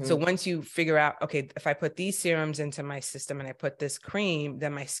 So once you figure out, okay, if I put these serums into my system and I put this cream,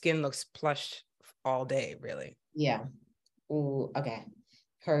 then my skin looks plush all day, really. Yeah. Ooh, okay.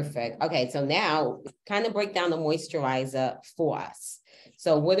 Perfect. Okay. So now kind of break down the moisturizer for us.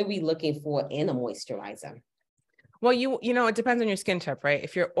 So what are we looking for in a moisturizer? Well, you know, it depends on your skin type, right?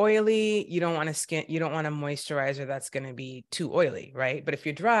 If you're oily, you don't want a moisturizer that's going to be too oily, right? But if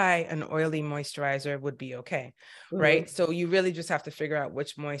you're dry, an oily moisturizer would be okay, right? Mm-hmm. So you really just have to figure out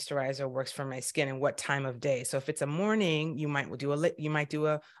which moisturizer works for my skin and what time of day. So if it's a morning, you might do a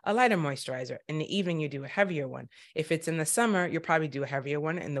lighter moisturizer. In the evening, you do a heavier one. If it's in the summer, you'll probably do a heavier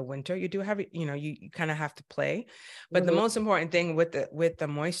one. In the winter, you do a heavy, you know, you kind of have to play. But the Mm-hmm. most important thing with the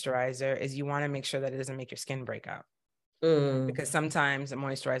moisturizer is you want to make sure that it doesn't make your skin break out, Mm. because sometimes the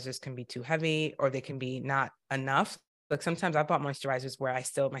moisturizers can be too heavy or they can be not enough. Like sometimes I bought moisturizers where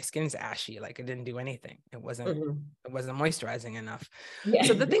my skin's ashy, like it didn't do anything. Mm-hmm. It wasn't moisturizing enough. Yeah.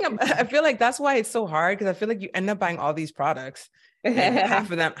 So the thing, I feel like that's why it's so hard, because I feel like you end up buying all these products and half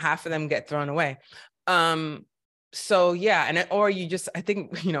of them get thrown away. So yeah, or you just, I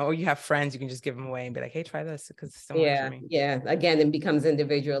think, you know, or you have friends, you can just give them away and be like, hey, try this because it's don't work for me. Yeah. Again, it becomes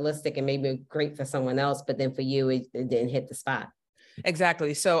individualistic and maybe great for someone else, but then for you, it didn't hit the spot.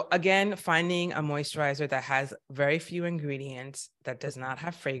 Exactly. So again, finding a moisturizer that has very few ingredients, that does not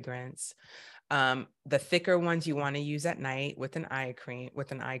have fragrance. The thicker ones you want to use at night with an eye cream.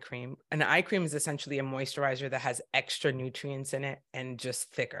 An eye cream is essentially a moisturizer that has extra nutrients in it and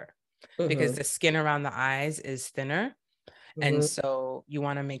just thicker, because the skin around the eyes is thinner. And so you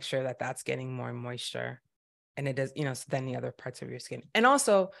want to make sure that that's getting more moisture, and it does, you know, than the other parts of your skin. And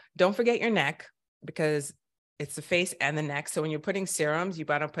also don't forget your neck, because it's the face and the neck. So when you're putting serums, you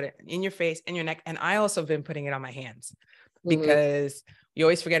gotta put it in your face and your neck. And I also have been putting it on my hands, because you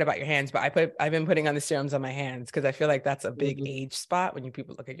always forget about your hands, but I've been putting on the serums on my hands, because I feel like that's a big age spot. When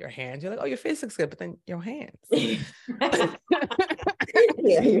people look at your hands, you're like, oh, your face looks good, but then your hands.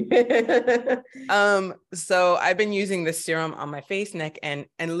 So I've been using the serum on my face, neck, and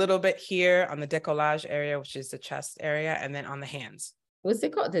a little bit here on the décollage area, which is the chest area, and then on the hands. What's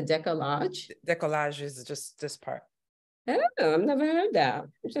it called? The décollage? Décollage is just this part. Oh, I've never heard that.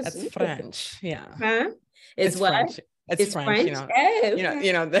 That's French. Yeah. Huh? It's what? French. It's French, you know. Oh, okay.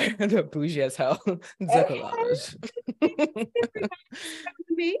 You know, they're bougie as hell. Décollage.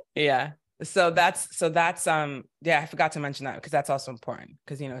 Yeah. So that's yeah, I forgot to mention that, because that's also important,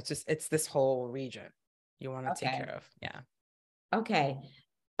 because, you know, it's this whole region you want to take care of. Yeah. Okay.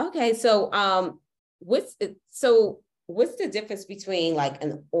 So what's the difference between like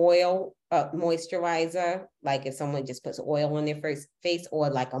an oil moisturizer, like if someone just puts oil on their face, or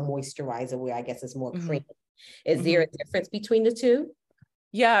like a moisturizer where I guess it's more cream? Is there a difference between the two?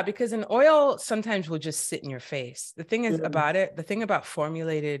 Yeah, because an oil sometimes will just sit in your face. The thing is about it, the thing about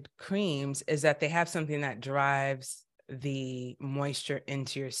formulated creams is that they have something that drives the moisture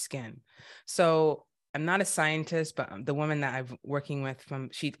into your skin. So I'm not a scientist, but the woman that I'm working with,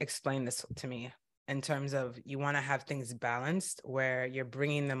 she explained this to me in terms of, you want to have things balanced where you're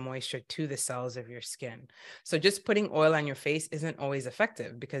bringing the moisture to the cells of your skin. So just putting oil on your face isn't always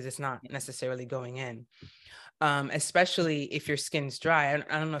effective, because it's not necessarily going in. Especially if your skin's dry. I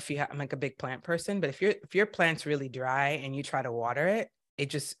don't know if I'm like a big plant person, but if your plant's really dry and you try to water it, it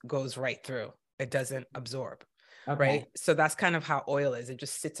just goes right through. It doesn't absorb. Right. So that's kind of how oil is. It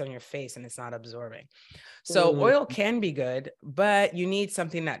just sits on your face and it's not absorbing. So oil can be good, but you need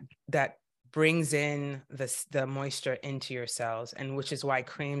something that brings in the moisture into your cells, and which is why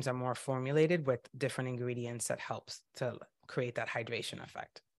creams are more formulated with different ingredients that helps to create that hydration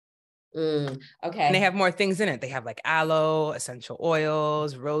effect. Okay. And they have more things in it. They have like aloe, essential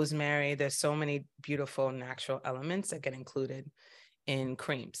oils, rosemary. There's so many beautiful natural elements that get included in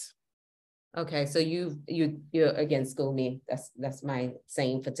creams. Okay, so you again school me. That's my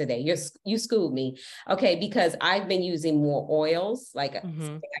saying for today. You schooled me. Okay, because I've been using more oils, like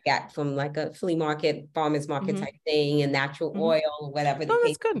something I got from like a flea market, farmers market type thing, and natural oil or whatever. Oh,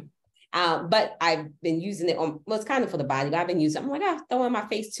 that's good. But I've been using it on, well, it's kind of for the body, but I've been using, I'm like, I throw in my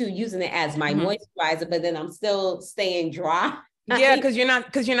face too, using it as my moisturizer, but then I'm still staying dry. Yeah, because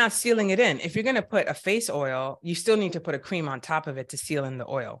you're not sealing it in. If you're going to put a face oil, you still need to put a cream on top of it to seal in the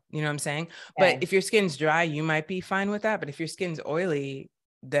oil. You know what I'm saying? Okay. But if your skin's dry, you might be fine with that. But if your skin's oily,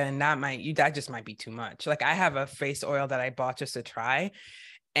 then that just might be too much. Like I have a face oil that I bought just to try,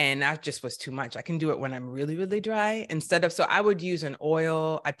 and that just was too much. I can do it when I'm really, really dry so I would use an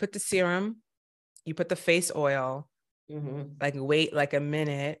oil. I put the serum, you put the face oil, like wait like a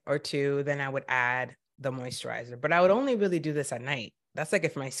minute or two, then I would add the moisturizer. But I would only really do this at night. That's like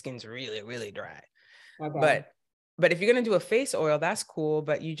if my skin's really, really dry. Okay. But if you're going to do a face oil, that's cool.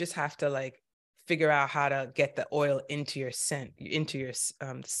 But you just have to like figure out how to get the oil into your cells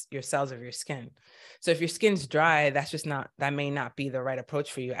of your skin. So if your skin's dry, that may not be the right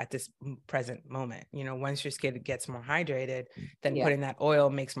approach for you at this present moment. You know, once your skin gets more hydrated, then putting that oil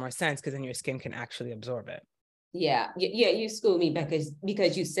makes more sense, because then your skin can actually absorb it. Yeah, yeah, you schooled me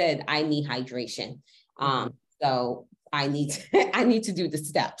because you said I need hydration. Mm-hmm. So I need to, I need to do the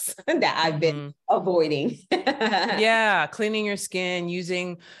steps that I've been Mm-hmm. avoiding. Yeah, cleaning your skin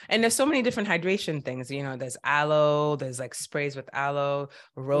using, and there's so many different hydration things. You know, there's aloe, there's like sprays with aloe,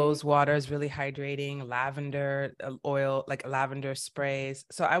 rose water is really hydrating, lavender oil, like lavender sprays.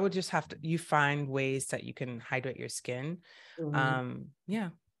 So I would just have to, you find ways that you can hydrate your skin. Mhm. Yeah.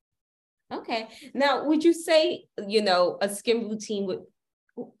 Okay. Now, would you say, a skin routine would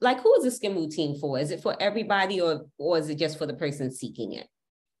like who is a skin routine for? Is it for everybody or is it just for the person seeking it?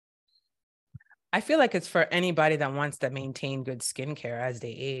 I feel like it's for anybody that wants to maintain good skincare as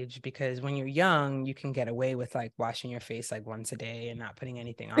they age, because when you're young, you can get away with like washing your face like once a day and not putting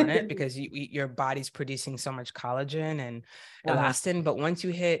anything on it because your body's producing so much collagen and Uh-huh. elastin. But once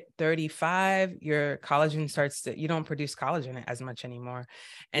you hit 35, your collagen starts to, you don't produce collagen as much anymore.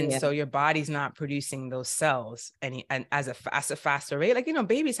 And Yeah. so your body's not producing those cells and as a faster rate. Like,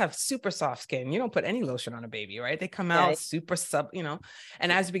 babies have super soft skin. You don't put any lotion on a baby, right? They come Yeah. out super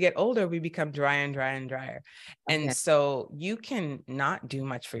and as we get older, we become drier and drier and drier. And Okay. so you can not do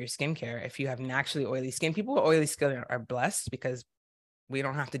much for your skincare if you have naturally oily skin. People with oily skin are blessed because we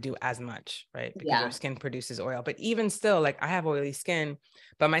don't have to do as much, right? Because our Yeah. skin produces oil. But even still, like I have oily skin,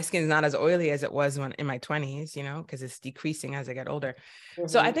 but my skin is not as oily as it was when in my 20s, because it's decreasing as I get older.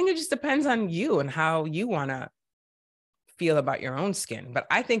 So I Mhm. think it just depends on you and how you want to feel about your own skin. But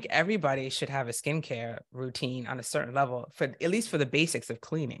I think everybody should have a skincare routine on a certain level, for at least for the basics of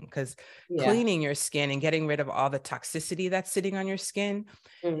cleaning, because Yeah. cleaning your skin and getting rid of all the toxicity that's sitting on your skin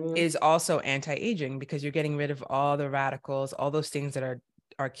Mhm. is also anti-aging, because you're getting rid of all the radicals, all those things that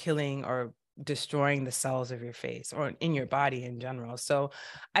are killing or destroying the cells of your face or in your body in general. So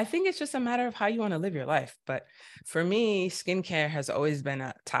I think it's just a matter of how you want to live your life. But for me, skincare has always been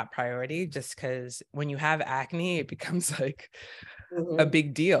a top priority, just because when you have acne, it becomes like a Mhm.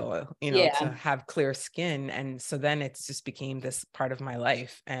 big deal, to Yeah. have clear skin. And so then it's just became this part of my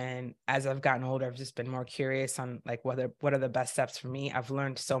life. And as I've gotten older, I've just been more curious on like what are the best steps for me. I've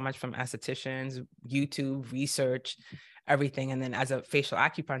learned so much from estheticians, YouTube, research, everything. And then as a facial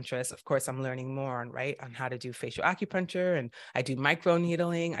acupuncturist, of course, I'm learning more on how to do facial acupuncture, and I do micro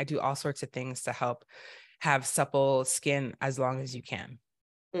needling. I do all sorts of things to help have supple skin as long as you can.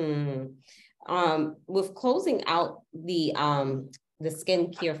 Mm. With closing out the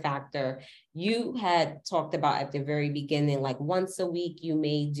skincare factor, you had talked about at the very beginning, like once a week you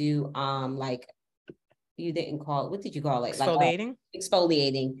may do like you didn't call it, what did you call it? Like Exfoliating.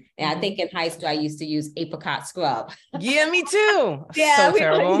 exfoliating. And I think in high school I used to use apricot scrub. Yeah, me too. Yeah, So we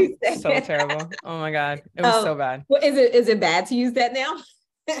don't terrible. use that. So terrible. Oh my God. It was so bad. Well, is it bad to use that now?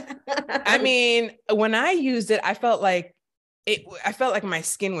 I mean, when I used it, I felt like my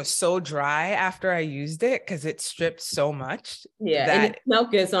skin was so dry after I used it because it stripped so much Yeah, and it that,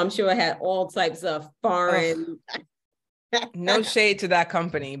 smelled good, so I'm sure it had all types of ugh, foreign. no shade to that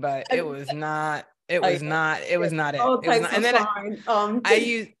company, but it was not, it was not, it was not it. All It was types not. And of then foreign. I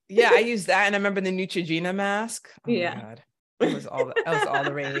used that. And I remember the Neutrogena mask. Oh my Yeah. God. That was all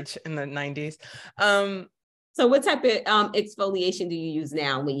the rage in the 90s. Um, So what type of exfoliation do you use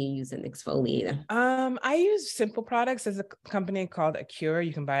now when you use an exfoliator? I use Simple Products. There's a company called Acure.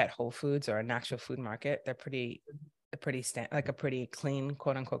 You can buy at Whole Foods or a natural food market. They're like a pretty clean,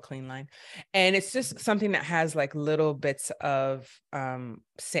 quote unquote, clean line. And it's just something that has like little bits of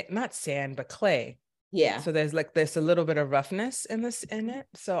not sand, but clay. Yeah. So there's a little bit of roughness in it.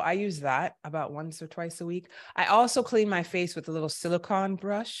 So I use that about once or twice a week. I also clean my face with a little silicone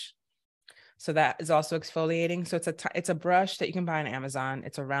brush. So that is also exfoliating. So it's a brush that you can buy on Amazon.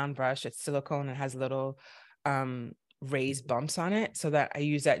 It's a round brush. It's silicone and has little raised bumps on it. So that I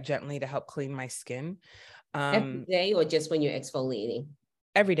use that gently to help clean my skin. Every day or just when you're exfoliating?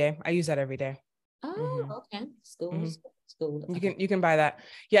 Every day. I use that every day. Oh, okay. School. You can buy that.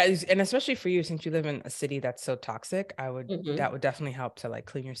 Yeah, and especially for you, since you live in a city that's so toxic, that would definitely help to like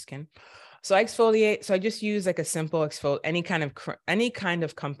clean your skin. So I exfoliate. So I just use like a simple any kind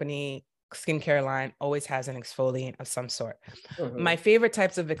of company skincare line always has an exfoliant of some sort. My favorite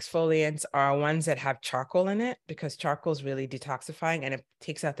types of exfoliants are ones that have charcoal in it, because charcoal is really detoxifying and it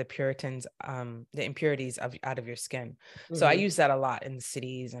takes out the impurities out of your skin. So I use that a lot in the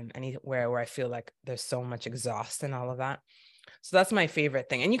cities and anywhere where I feel like there's so much exhaust and all of that. So that's my favorite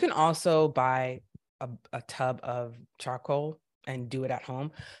thing. And you can also buy a tub of charcoal and do it at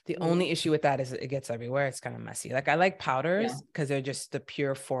home. The only issue with that is it gets everywhere. It's kind of messy. Like I like powders because they're just the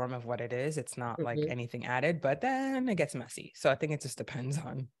pure form of what it is. It's not like anything added, but then it gets messy. So I think it just depends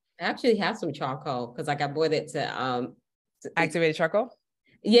on. I actually have some charcoal because like I bought it to Activated charcoal?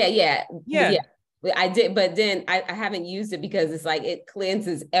 Yeah. I did, but then I haven't used it because it's like it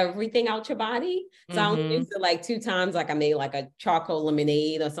cleanses everything out your body. So I only used it like 2 times. Like I made like a charcoal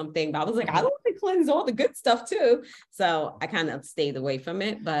lemonade or something. But I was like, I want to cleanse all the good stuff too. So I kind of stayed away from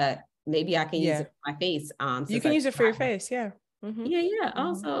it. But maybe I can use it for my face. You can use it for your face, yeah. Yeah.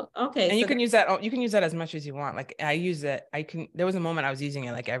 Also, okay. And you can use that. You can use that as much as you want. Like I use it. There was a moment I was using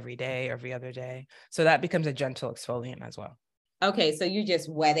it like every day, every other day. So that becomes a gentle exfoliant as well. Okay, so you just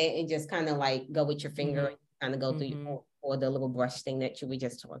wet it and just kind of like go with your finger and kind of go through your, or the little brush thing that you were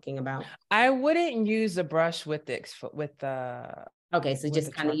just talking about. I wouldn't use a brush with the Okay, so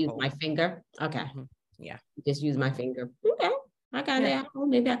just kind of use my finger. Okay. Yeah. Just use my finger. Okay. I got it.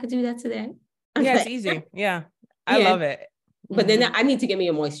 Maybe I could do that today. Yeah, it's easy. Yeah. I love it. But then I need to get me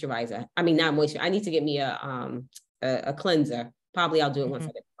a moisturizer. I mean, not moisturizer. I need to get me a cleanser. Probably I'll do it once I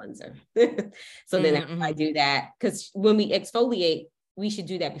get a cleanser. So then after I do that, because when we exfoliate, we should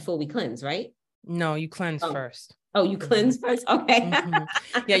do that before we cleanse, right? No, you cleanse first. Oh, you cleanse first? Okay.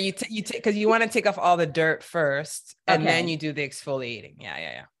 Yeah, you take because you want to take off all the dirt first, and then you do the exfoliating.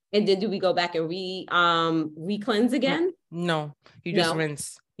 Yeah. And then do we go back and re-cleanse again? No, you just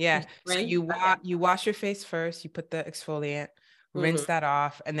rinse. Yeah. So you wash your face first, you put the exfoliant, rinse that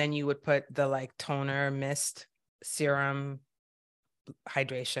off, and then you would put the like toner, mist, serum,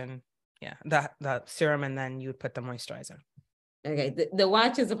 hydration. Yeah, the serum, and then you would put the moisturizer. Okay. The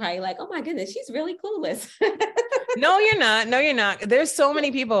watchers are probably like, oh my goodness, she's really clueless. No, you're not. No, you're not. There's so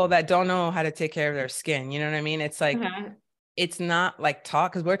many people that don't know how to take care of their skin. You know what I mean? It's like, it's not like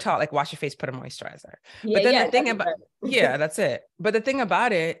taught, because we're taught like wash your face, put a moisturizer. But then the thing about, that's it. But the thing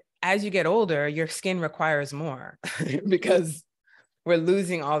about it, as you get older, your skin requires more because we're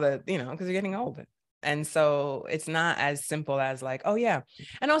losing all the, because you're getting older. And so it's not as simple as like, oh yeah.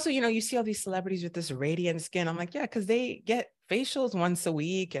 And also, you see all these celebrities with this radiant skin. I'm like, yeah, because they get facials once a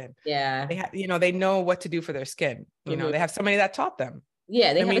week, and they have, they know what to do for their skin. They have somebody that taught them.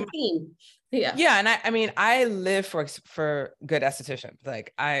 Yeah, they have a team. Yeah. And I live for good estheticians.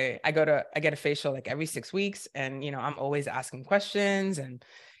 Like I get a facial like every 6 weeks, and I'm always asking questions, and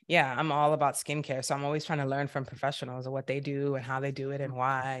I'm all about skincare. So I'm always trying to learn from professionals of what they do and how they do it and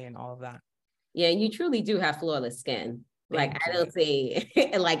why and all of that. Yeah, and you truly do have flawless skin. Like I don't see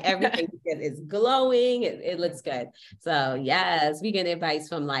like everything is glowing. It looks good. So yes, we get advice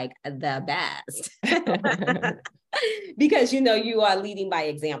from like the best. Because you are leading by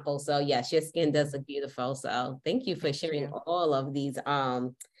example. So yes, your skin does look beautiful. So thank you for sharing all of these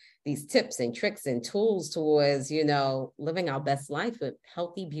tips and tricks and tools towards living our best life with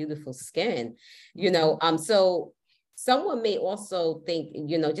healthy, beautiful skin. So someone may also think,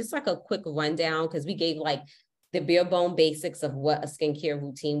 just like a quick rundown, because we gave like the bare bone basics of what a skincare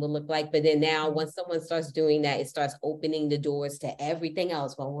routine would look like. But then now once someone starts doing that, it starts opening the doors to everything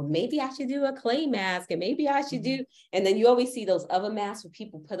else. Well, maybe I should do a clay mask, and maybe I should do, and then you always see those other masks where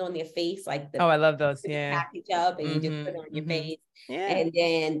people put on their face, like I love those. Yeah. Package up and you just put it on your face. Yeah. And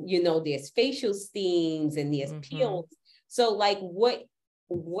then, there's facial steams and there's peels. So like, what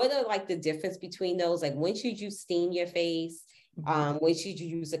are like the difference between those? Like, when should you steam your face? When should you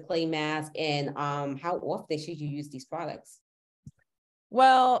use a clay mask, and how often should you use these products?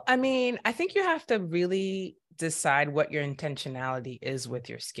 Well, I think you have to really decide what your intentionality is with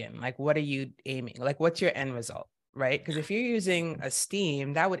your skin. Like, what are you aiming? Like, what's your end result, right? Because if you're using a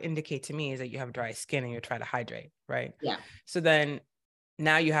steam, that would indicate to me is that you have dry skin and you're trying to hydrate, right? Yeah. So then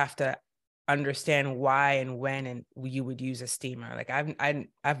now you have to understand why and when and you would use a steamer. Like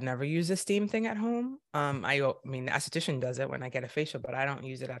I've never used a steam thing at home. The esthetician does it when I get a facial, but I don't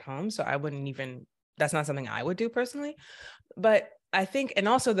use it at home. So I wouldn't even, that's not something I would do personally. But I think, and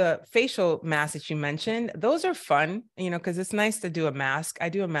also the facial masks that you mentioned, those are fun, because it's nice to do a mask. I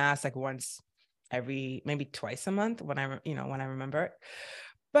do a mask like once maybe twice a month when I remember it.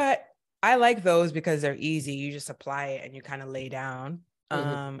 But I like those because they're easy. You just apply it and you kind of lay down.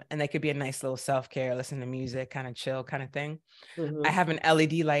 And they could be a nice little self-care, listen to music, kind of chill kind of thing. I have an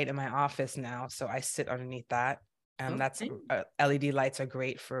LED light in my office now, so I sit underneath that. That's LED lights are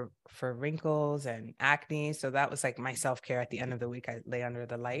great for wrinkles and acne. So that was like my self-care. At the end of the week, I lay under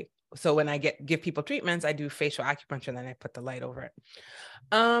the light. So when I give people treatments, I do facial acupuncture, and then I put the light over it.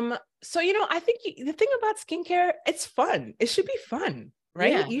 So I think the thing about skincare, it's fun. It should be fun.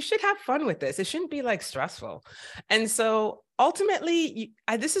 Right? Yeah. You should have fun with this. It shouldn't be like stressful. And so ultimately,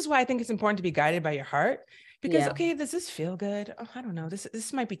 this is why I think it's important to be guided by your heart, because, okay, does this feel good? Oh, I don't know.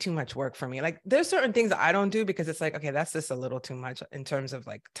 This might be too much work for me. Like there's certain things that I don't do because it's like, okay, that's just a little too much in terms of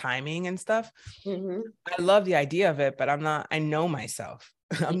like timing and stuff. I love the idea of it, but I know myself.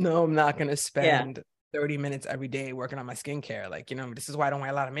 I'm not going to spend 30 minutes every day working on my skincare. Like, this is why I don't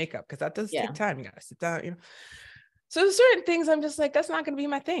wear a lot of makeup, because that does take time. You got to sit down, So there's certain things I'm just like, that's not going to be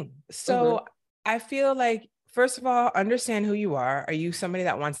my thing. So I feel like, first of all, understand who you are. Are you somebody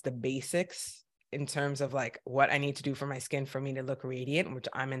that wants the basics in terms of like what I need to do for my skin for me to look radiant, which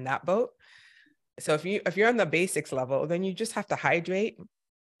I'm in that boat. So if you're on the basics level, then you just have to hydrate,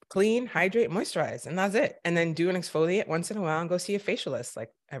 clean, hydrate, moisturize, and that's it. And then do an exfoliate once in a while and go see a facialist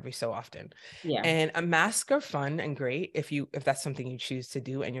like every so often. Yeah. And a mask are fun and great if that's something you choose to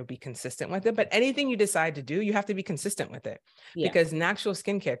do and you'll be consistent with it. But anything you decide to do, you have to be consistent with it, because natural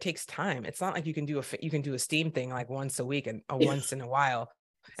skincare takes time. It's not like you can do a steam thing like once a week and once in a while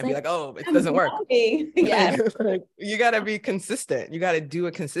and be like, oh, it doesn't work. Yeah. You got to be consistent. You got to do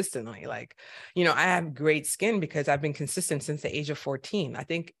it consistently. Like, I have great skin because I've been consistent since the age of 14. I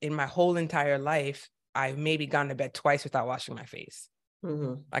think in my whole entire life, I've maybe gone to bed twice without washing my face.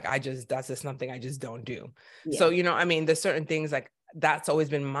 Like that's just something I just don't do. So, there's certain things like that's always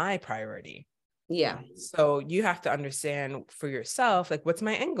been my priority. Yeah. So you have to understand for yourself, like, what's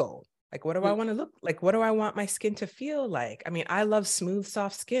my end goal? Like, what do I want to look like? What do I want my skin to feel like? I mean, I love smooth,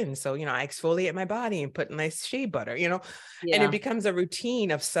 soft skin. So, I exfoliate my body and put nice shea butter, and it becomes a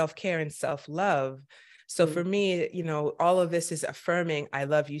routine of self-care and self-love. So for me, all of this is affirming, I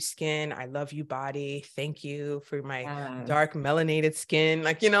love you skin. I love you body. Thank you for my dark melanated skin.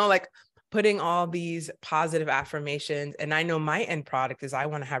 Like, like putting all these positive affirmations. And I know my end product is I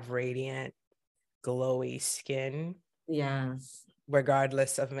want to have radiant, glowy skin. Yes.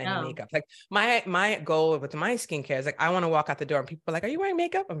 Regardless of any makeup. Like my goal with my skincare is like, I want to walk out the door and people are like, are you wearing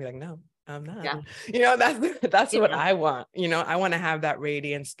makeup? I'm like, no, I'm not. That's what I want. I want to have that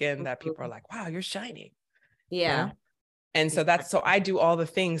radiant skin that people are like, wow, you're shiny. Yeah. And so so I do all the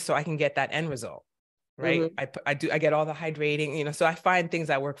things so I can get that end result. Right. I get all the hydrating, so I find things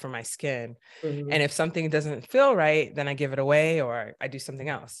that work for my skin. And if something doesn't feel right, then I give it away or I do something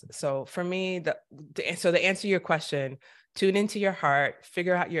else. So for me, to answer your question, tune into your heart,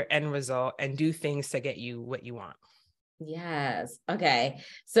 figure out your end result, and do things to get you what you want. Yes. Okay.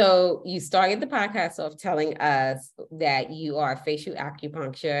 So you started the podcast off telling us that you are facial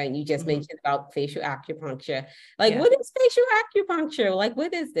acupuncture, and you just mentioned about facial acupuncture. Like, what is facial acupuncture? Like,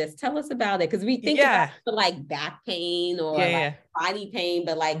 what is this? Tell us about it. Because we think about it for like back pain or like body pain,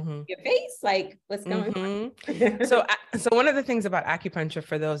 but like your face, like what's going on? So one of the things about acupuncture,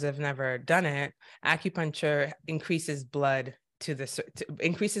 for those who have never done it, acupuncture increases blood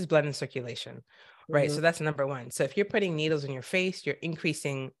increases blood in circulation. Right. So that's number one. So if you're putting needles in your face, you're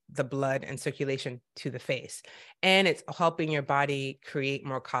increasing the blood and circulation to the face. And it's helping your body create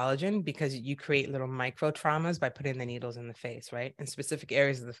more collagen, because you create little micro traumas by putting the needles in the face, right? In specific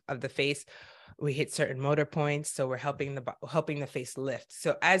areas of the face, we hit certain motor points. So we're helping the face lift.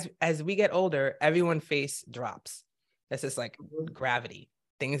 So as we get older, everyone's face drops. This is like gravity.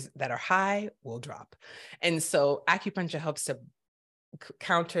 Things that are high will drop. And so acupuncture helps to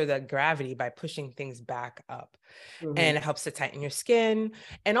counter the gravity by pushing things back up. And it helps to tighten your skin.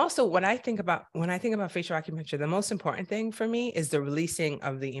 And also when I think about facial acupuncture, the most important thing for me is the releasing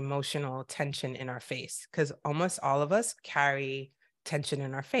of the emotional tension in our face, because almost all of us carry tension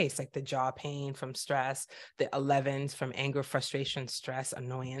in our face, like the jaw pain from stress, the 11s from anger, frustration, stress,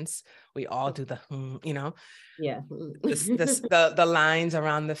 annoyance. We all do the the lines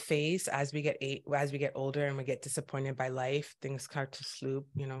around the face as we get older and we get disappointed by life, things start to sloop,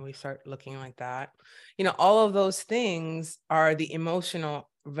 we start looking like that. All of those things are the emotional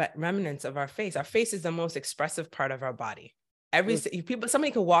remnants of our face. Our face is the most expressive part of our body.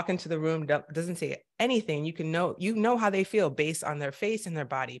 Somebody could walk into the room, doesn't say anything, you know how they feel based on their face and their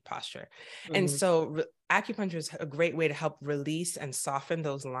body posture. And so acupuncture is a great way to help release and soften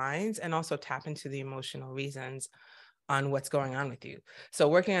those lines, and also tap into the emotional reasons on what's going on with you. So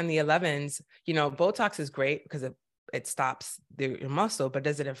working on the 11s, Botox is great because it stops your muscle, but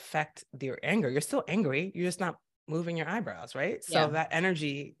does it affect your anger? You're still angry, you're just not moving your eyebrows, right? So that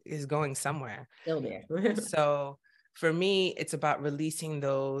energy is going somewhere. Still there. So for me, it's about releasing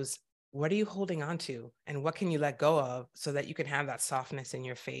those. What are you holding on to, and what can you let go of, so that you can have that softness in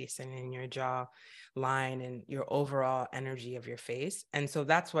your face and in your jaw line and your overall energy of your face. And so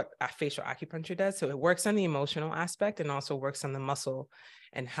that's what facial acupuncture does. So it works on the emotional aspect and also works on the muscle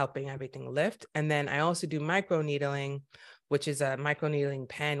and helping everything lift. And then I also do microneedling, which is a microneedling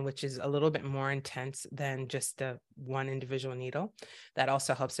pen, which is a little bit more intense than just the one individual needle. That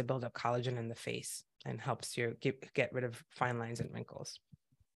also helps to build up collagen in the face and helps you get rid of fine lines and wrinkles.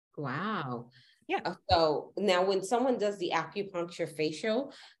 Wow. Yeah. So now when someone does the acupuncture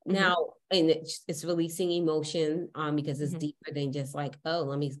facial, now, and it's releasing emotion because it's deeper than just like, oh,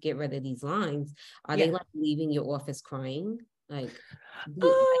 let me get rid of these lines. Are they like leaving your office crying? Like,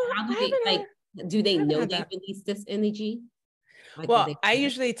 how do they, like, do they know they release this energy? Like, well, I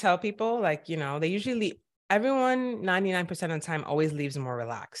usually tell people, like, they usually everyone 99% of the time always leaves more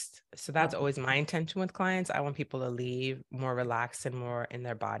relaxed. So that's always my intention with clients. I want people to leave more relaxed and more in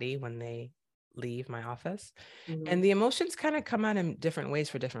their body when they leave my office. And the emotions kind of come out in different ways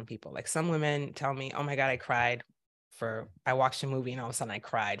for different people. Like some women tell me, oh my God, I watched a movie and all of a sudden I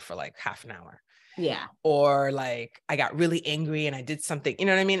cried for like half an hour. Yeah. Or like I got really angry and I did something, you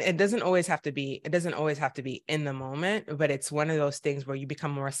know what I mean? It doesn't always have to be in the moment, but it's one of those things where you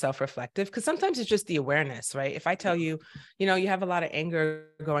become more self-reflective, because sometimes it's just the awareness, right? If I tell you, you have a lot of anger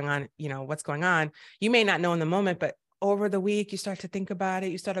going on, what's going on, you may not know in the moment, but over the week, you start to think about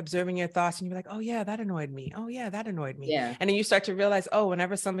it, you start observing your thoughts and you're like, oh yeah, that annoyed me. Oh yeah, that annoyed me. Yeah. And then you start to realize, oh,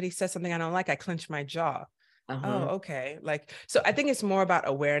 whenever somebody says something I don't like, I clench my jaw. Oh, okay. Like, so I think it's more about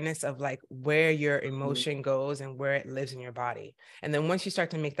awareness of like where your emotion goes and where it lives in your body. And then once you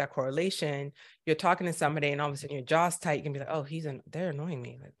start to make that correlation, you're talking to somebody and all of a sudden your jaw's tight, you can be like, oh, they're annoying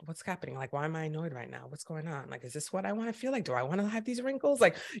me. Like, what's happening? Like, why am I annoyed right now? What's going on? Like, is this what I want to feel like? Do I want to have these wrinkles?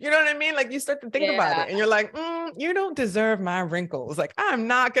 Like, you know what I mean? Like you start to think about it and you're like, you don't deserve my wrinkles. Like, I'm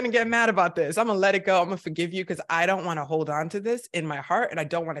not going to get mad about this. I'm going to let it go. I'm going to forgive you because I don't want to hold on to this in my heart and I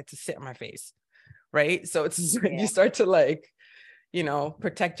don't want it to sit in my face. Right. So it's you start to like,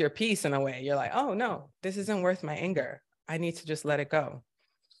 protect your peace in a way. You're like, oh no, this isn't worth my anger. I need to just let it go.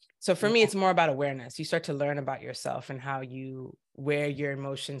 So for me, it's more about awareness. You start to learn about yourself and where your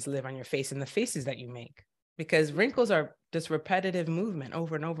emotions live on your face and the faces that you make, because wrinkles are just repetitive movement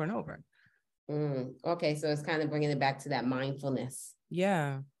over and over and over. Okay. So it's kind of bringing it back to that mindfulness.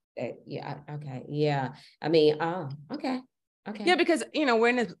 Yeah. Yeah. Okay. Yeah. I mean, okay. Okay. Yeah, because we're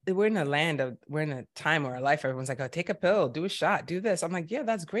in a time where our life, everyone's like, oh, take a pill, do a shot, do this. I'm like, yeah,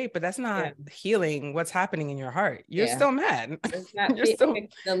 that's great, but that's not healing what's happening in your heart. You're still mad. It's not you're still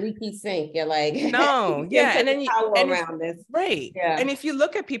the leaky sink. You're like, no, yeah, and then around this, right? Yeah. And if you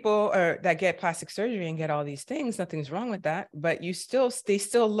look at people that get plastic surgery and get all these things, nothing's wrong with that, but they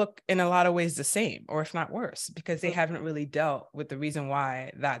still look in a lot of ways the same, or if not worse, because they haven't really dealt with the reason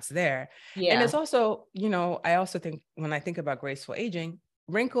why that's there. Yeah. And it's also, I also think when I think about graceful aging,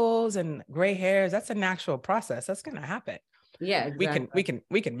 wrinkles and gray hairs, that's a natural process. That's going to happen. Yeah, exactly.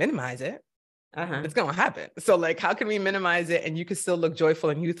 We can minimize it. It's going to happen. So like, how can we minimize it? And you can still look joyful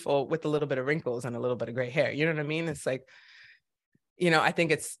and youthful with a little bit of wrinkles and a little bit of gray hair. You know what I mean? It's like, I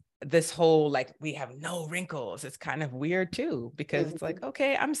think it's this whole, like, we have no wrinkles. It's kind of weird too, because it's like,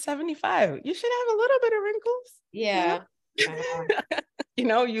 okay, I'm 75. You should have a little bit of wrinkles. Yeah.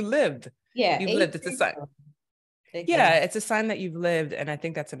 You lived. Yeah. You've lived. It's a sign. Exactly. Yeah, it's a sign that you've lived. And I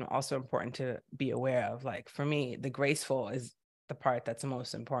think that's also important to be aware of. Like for me, the graceful is the part that's the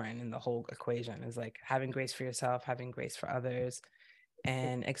most important in the whole equation, is like having grace for yourself, having grace for others,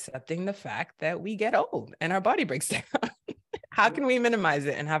 and accepting the fact that we get old and our body breaks down. How can we minimize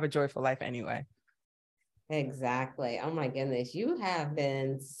it and have a joyful life anyway? Exactly. Oh my goodness. You have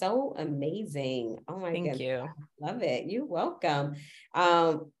been so amazing. Oh my goodness. Thank you. I love it. You're welcome.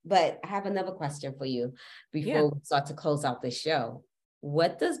 But I have another question for you before we start to close out the show.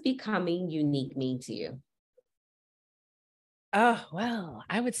 What does becoming unique mean to you? Oh, well,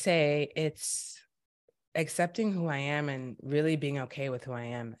 I would say it's accepting who I am and really being okay with who I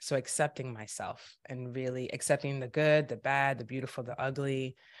am. So accepting myself and really accepting the good, the bad, the beautiful, the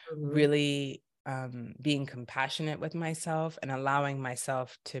ugly, really being compassionate with myself and allowing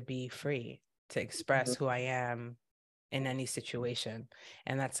myself to be free to express who I am in any situation.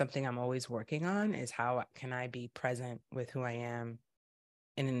 And that's something I'm always working on, is how can I be present with who I am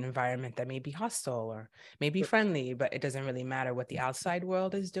in an environment that may be hostile or may be friendly, but it doesn't really matter what the outside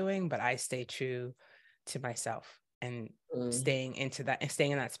world is doing, but I stay true to myself and staying in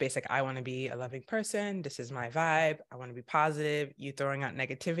that space. Like, I want to be a loving person. This is my vibe. I want to be positive. You throwing out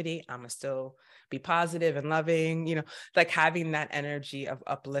negativity, I'm gonna still be positive and loving, like having that energy of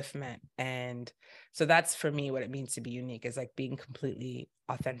upliftment. And so that's for me what it means to be unique, is like being completely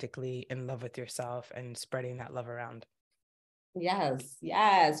authentically in love with yourself and spreading that love around.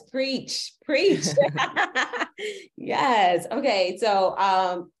 Yes. Preach. Yes. Okay. So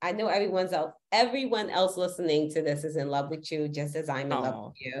I know everyone else listening to this is in love with you, just as I'm in love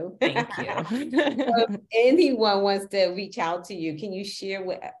with you. Thank you. So if anyone wants to reach out to you, can you share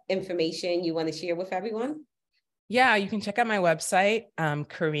what information you want to share with everyone? Yeah, you can check out my website,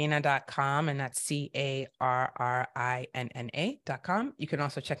 Carina.com, and that's CARRINNA.com. You can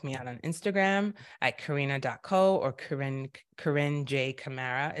also check me out on Instagram at Carina.co, or Corinne J.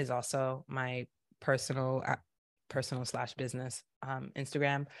 Camara is also my personal / business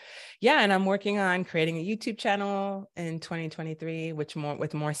Instagram. Yeah, and I'm working on creating a YouTube channel in 2023, with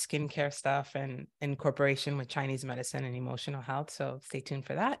more skincare stuff and incorporation with Chinese medicine and emotional health. So stay tuned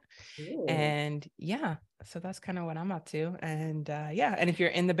for that. Ooh. And yeah, so that's kind of what I'm up to. And yeah, and if you're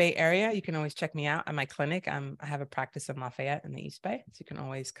in the Bay Area, you can always check me out at my clinic. I have a practice in Lafayette in the East Bay, so you can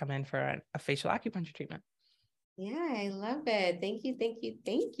always come in for a facial acupuncture treatment. Yeah, I love it. Thank you, thank you,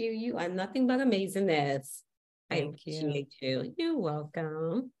 thank you. You are nothing but amazingness. I Thank you. appreciate you. You're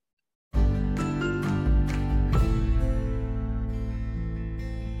welcome.